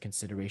everything into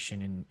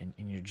consideration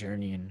in your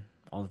journey and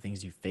all the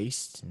things you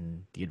faced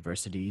and the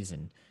adversities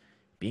and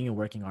being a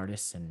working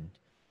artist and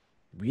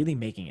really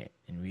making it,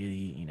 and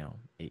really,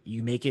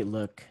 you make it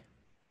look,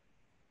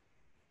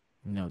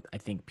 I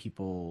think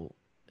people,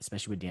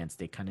 especially with dance,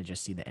 they kind of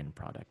just see the end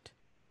product.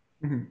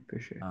 Mm-hmm. For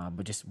sure.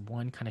 But just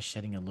one kind of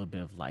shedding a little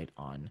bit of light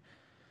on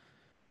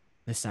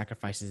the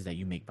sacrifices that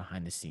you make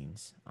behind the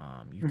scenes.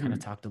 You kind of Mm-hmm.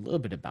 talked a little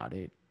bit about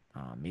it.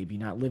 Maybe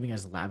not living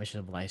as lavish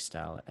of a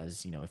lifestyle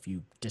as, if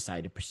you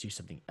decide to pursue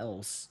something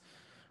else,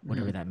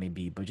 whatever Mm-hmm. that may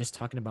be. But just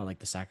talking about like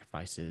the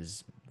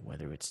sacrifices,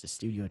 whether it's the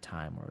studio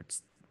time or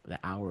it's the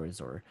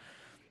hours or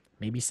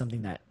maybe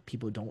something that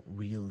people don't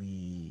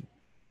really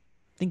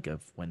think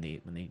of when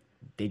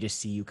they just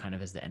see you kind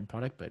of as the end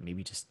product, but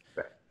maybe just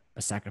Right.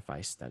 a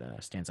sacrifice that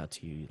stands out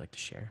to you, you'd like to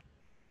share?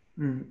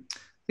 I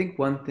think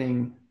one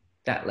thing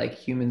that like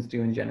humans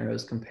do in general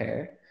is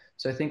compare.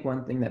 So I think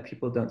one thing that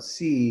people don't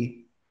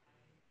see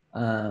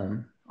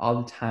all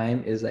the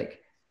time is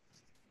like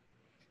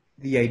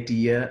the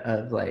idea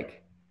of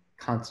like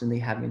constantly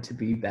having to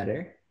be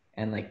better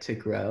and like to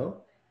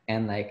grow,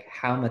 and like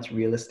how much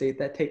real estate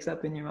that takes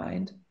up in your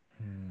mind.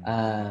 Hmm.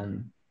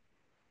 Um,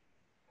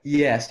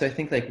 yeah, so I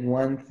think like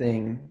one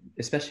thing,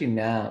 especially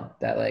now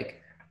that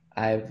like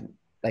I've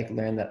like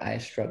learned that I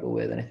struggle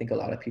with, and I think a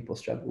lot of people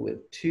struggle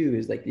with too,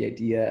 is like the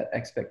idea of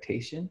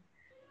expectation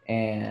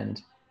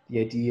and the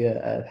idea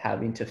of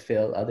having to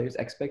fill others'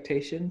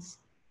 expectations,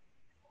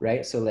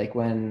 right? So like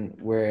when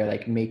we're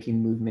like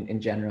making movement in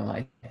general,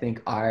 I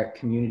think our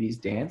community's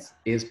dance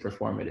is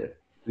performative.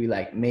 We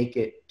like make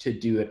it to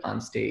do it on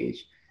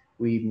stage.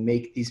 We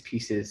make these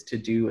pieces to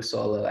do a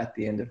solo at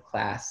the end of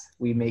class.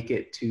 We make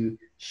it to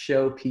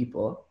show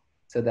people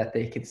so that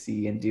they can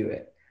see and do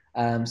it.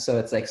 So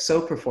it's like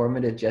so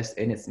performative just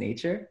in its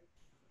nature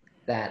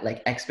that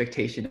like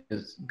expectation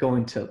is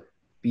going to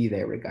be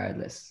there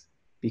regardless,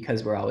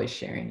 because we're always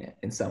sharing it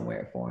in some way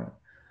or form.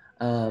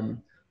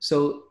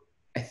 So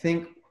I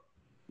think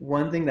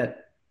one thing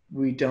that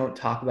we don't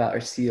talk about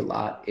or see a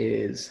lot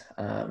is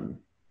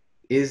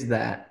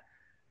that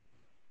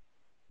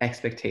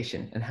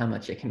expectation and how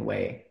much it can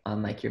weigh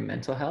on like your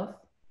mental health,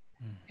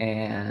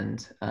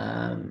 and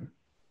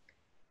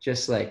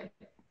just like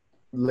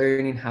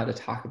learning how to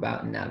talk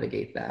about and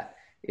navigate that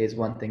is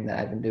one thing that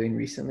I've been doing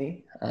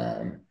recently.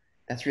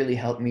 That's really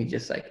helped me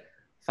just like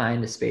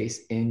find a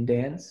space in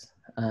dance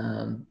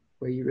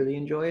where you really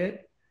enjoy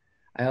it.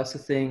 I also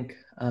think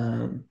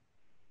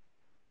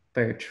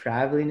for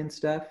traveling and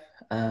stuff,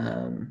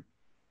 um,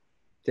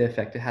 the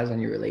effect it has on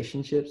your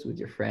relationships with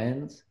your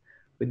friends,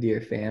 with your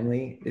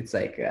family. It's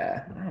like,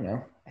 I don't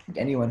know, I think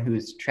anyone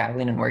who's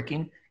traveling and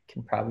working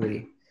can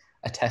probably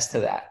attest to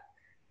that.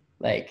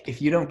 Like,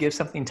 if you don't give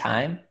something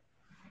time,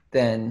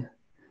 then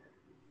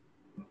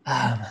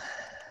um,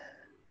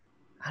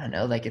 I don't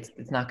know, like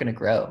it's not going to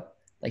grow.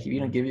 Like, if you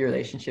don't give your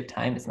relationship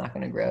time, it's not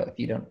going to grow. If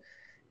you don't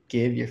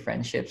give your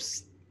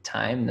friendships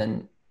time,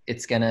 then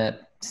it's going to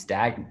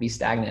be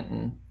stagnant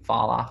and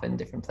fall off in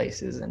different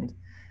places. And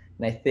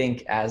I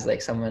think as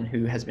like someone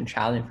who has been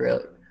traveling for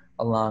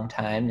a long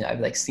time, I've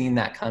like seen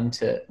that come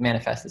to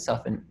manifest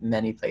itself in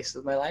many places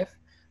of my life,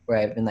 where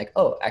I've been like,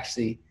 oh,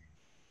 actually,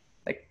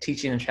 like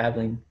teaching and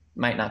traveling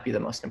might not be the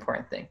most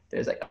important thing.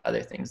 There's like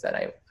other things that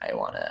I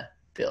want to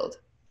build.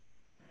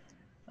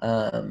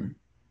 Um,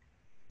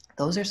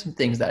 those are some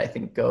things that I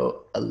think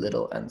go a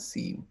little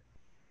unseen.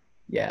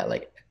 Yeah,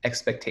 like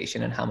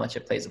expectation and how much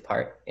it plays a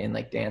part in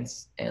like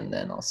dance, and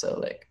then also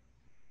like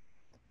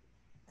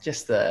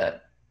just the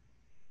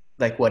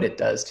like what it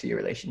does to your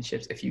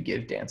relationships if you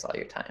give dance all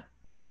your time.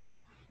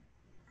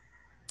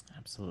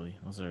 Absolutely.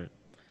 Those are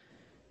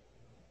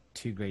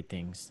two great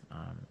things.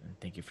 And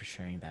thank you for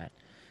sharing that.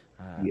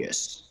 Uh,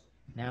 Yes.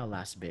 Now,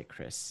 last bit,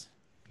 Chris.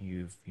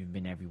 You've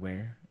been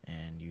everywhere,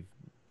 and you've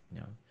you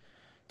know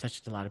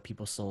touched a lot of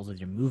people's souls with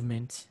your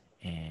movement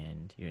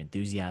and your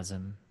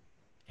enthusiasm,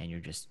 and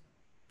your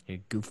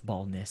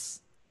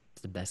goofballness.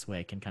 It's the best way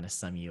I can kind of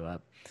sum you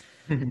up.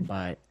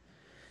 But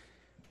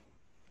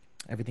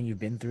everything you've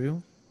been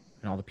through,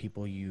 and all the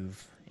people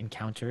you've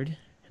encountered,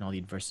 and all the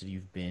adversity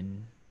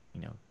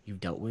you've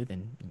dealt with,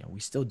 and we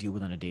still deal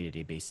with on a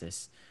day-to-day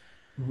basis.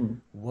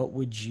 Mhm. What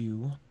would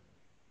you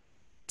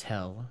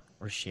tell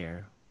or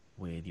share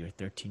with your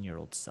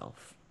 13-year-old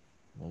self?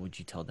 What would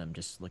you tell them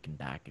just looking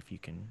back, if you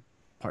can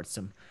part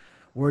some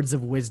words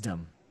of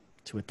wisdom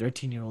to a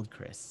 13-year-old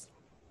Chris?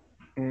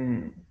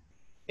 Mm.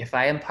 If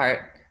I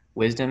impart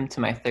wisdom to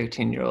my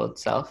 13-year-old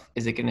self,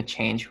 is it going to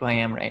change who I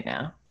am right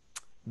now?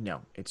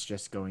 No, it's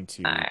just going All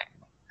to, right.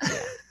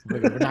 yeah, we're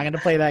not going to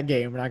play that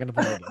game. We're not going to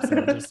play that game.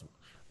 So just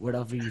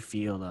whatever you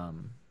feel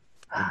would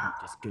be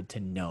just good to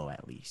know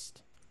at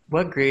least.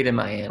 What grade am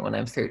I in when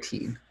I'm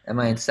 13? Am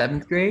I in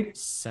seventh grade?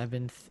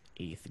 Seventh,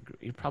 eighth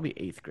grade, probably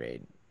eighth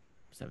grade,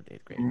 seventh,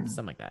 eighth grade, Mm.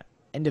 something like that.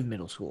 End of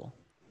middle school.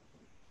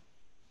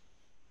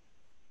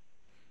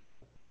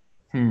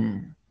 Hmm.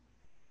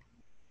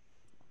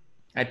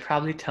 I'd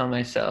probably tell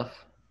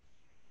myself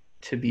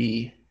to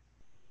be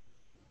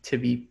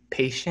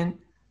patient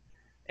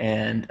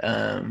and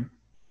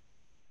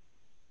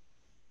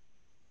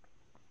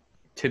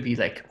to be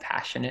like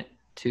compassionate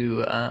to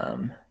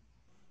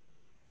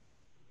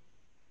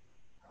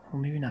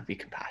well, maybe not be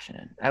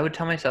compassionate. I would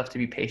tell myself to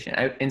be patient.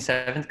 In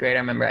seventh grade, I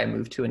remember I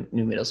moved to a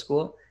new middle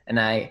school, and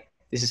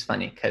this is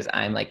funny because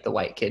I'm like the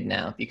white kid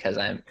now because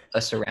I'm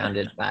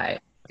surrounded by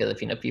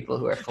Filipino people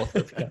who are full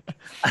Filipino.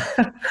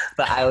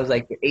 But I was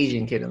like the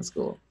Asian kid in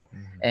school,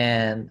 Mhm.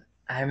 and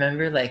I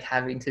remember like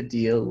having to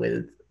deal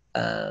with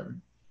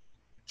um,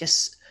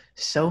 just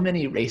so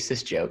many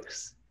racist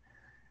jokes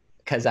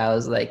because I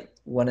was like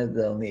one of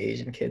the only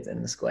Asian kids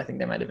in the school. I think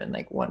there might have been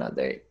like one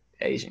other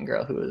Asian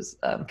girl who was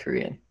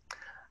Korean.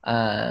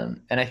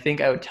 And I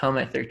think I would tell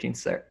my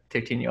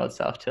 13-year-old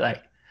self to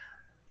like,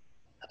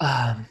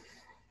 um,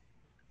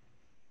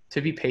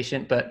 to be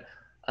patient, but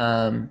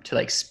to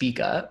like speak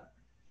up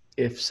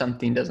if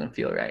something doesn't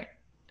feel right,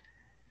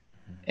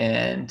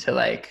 and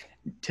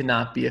to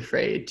not be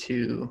afraid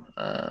to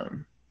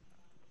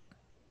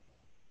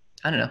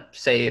I don't know,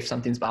 say if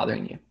something's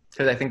bothering you.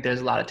 Because I think there's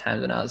a lot of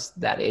times when I was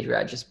that age where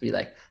I'd just be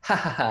like, ha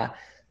ha ha,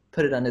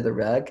 put it under the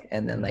rug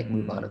and then like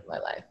move on with my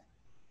life.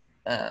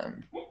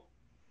 Um,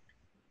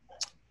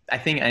 I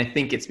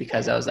think it's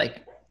because I was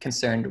like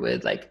concerned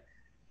with like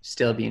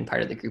still being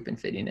part of the group and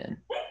fitting in.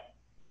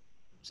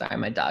 Sorry,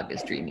 my dog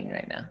is dreaming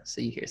right now,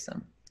 so you hear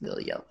some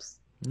little yelps.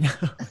 No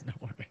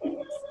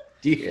worries.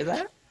 Do you hear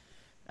that?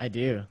 I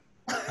do.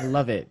 I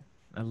love it.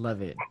 I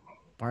love it.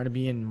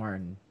 Barnaby and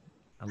Martin.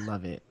 I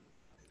love it.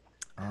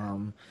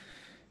 Um,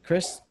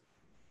 Chris,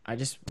 I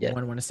just Yeah.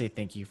 want to say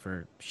thank you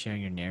for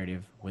sharing your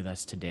narrative with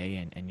us today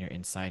and your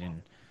insight.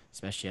 And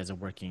especially as a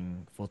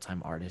working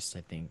full-time artist,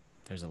 I think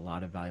there's a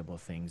lot of valuable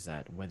things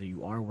that whether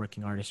you are a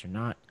working artist or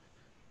not,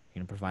 you're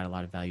going to provide a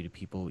lot of value to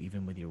people,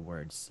 even with your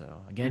words.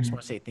 So again, I just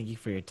want to say thank you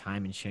for your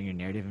time and sharing your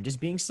narrative and just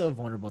being so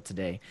vulnerable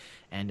today.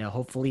 And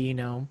hopefully,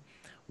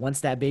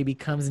 once that baby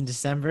comes in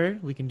December,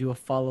 we can do a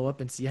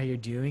follow-up and see how you're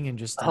doing and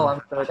just Oh,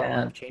 I'm so how life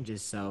down.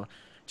 changes. So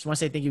just want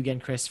to say thank you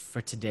again, Chris,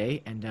 for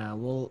today. And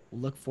we'll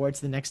look forward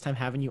to the next time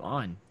having you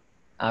on.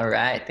 All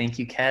right. Thank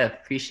you, Kev.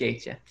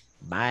 Appreciate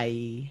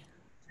Bye.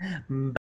 you.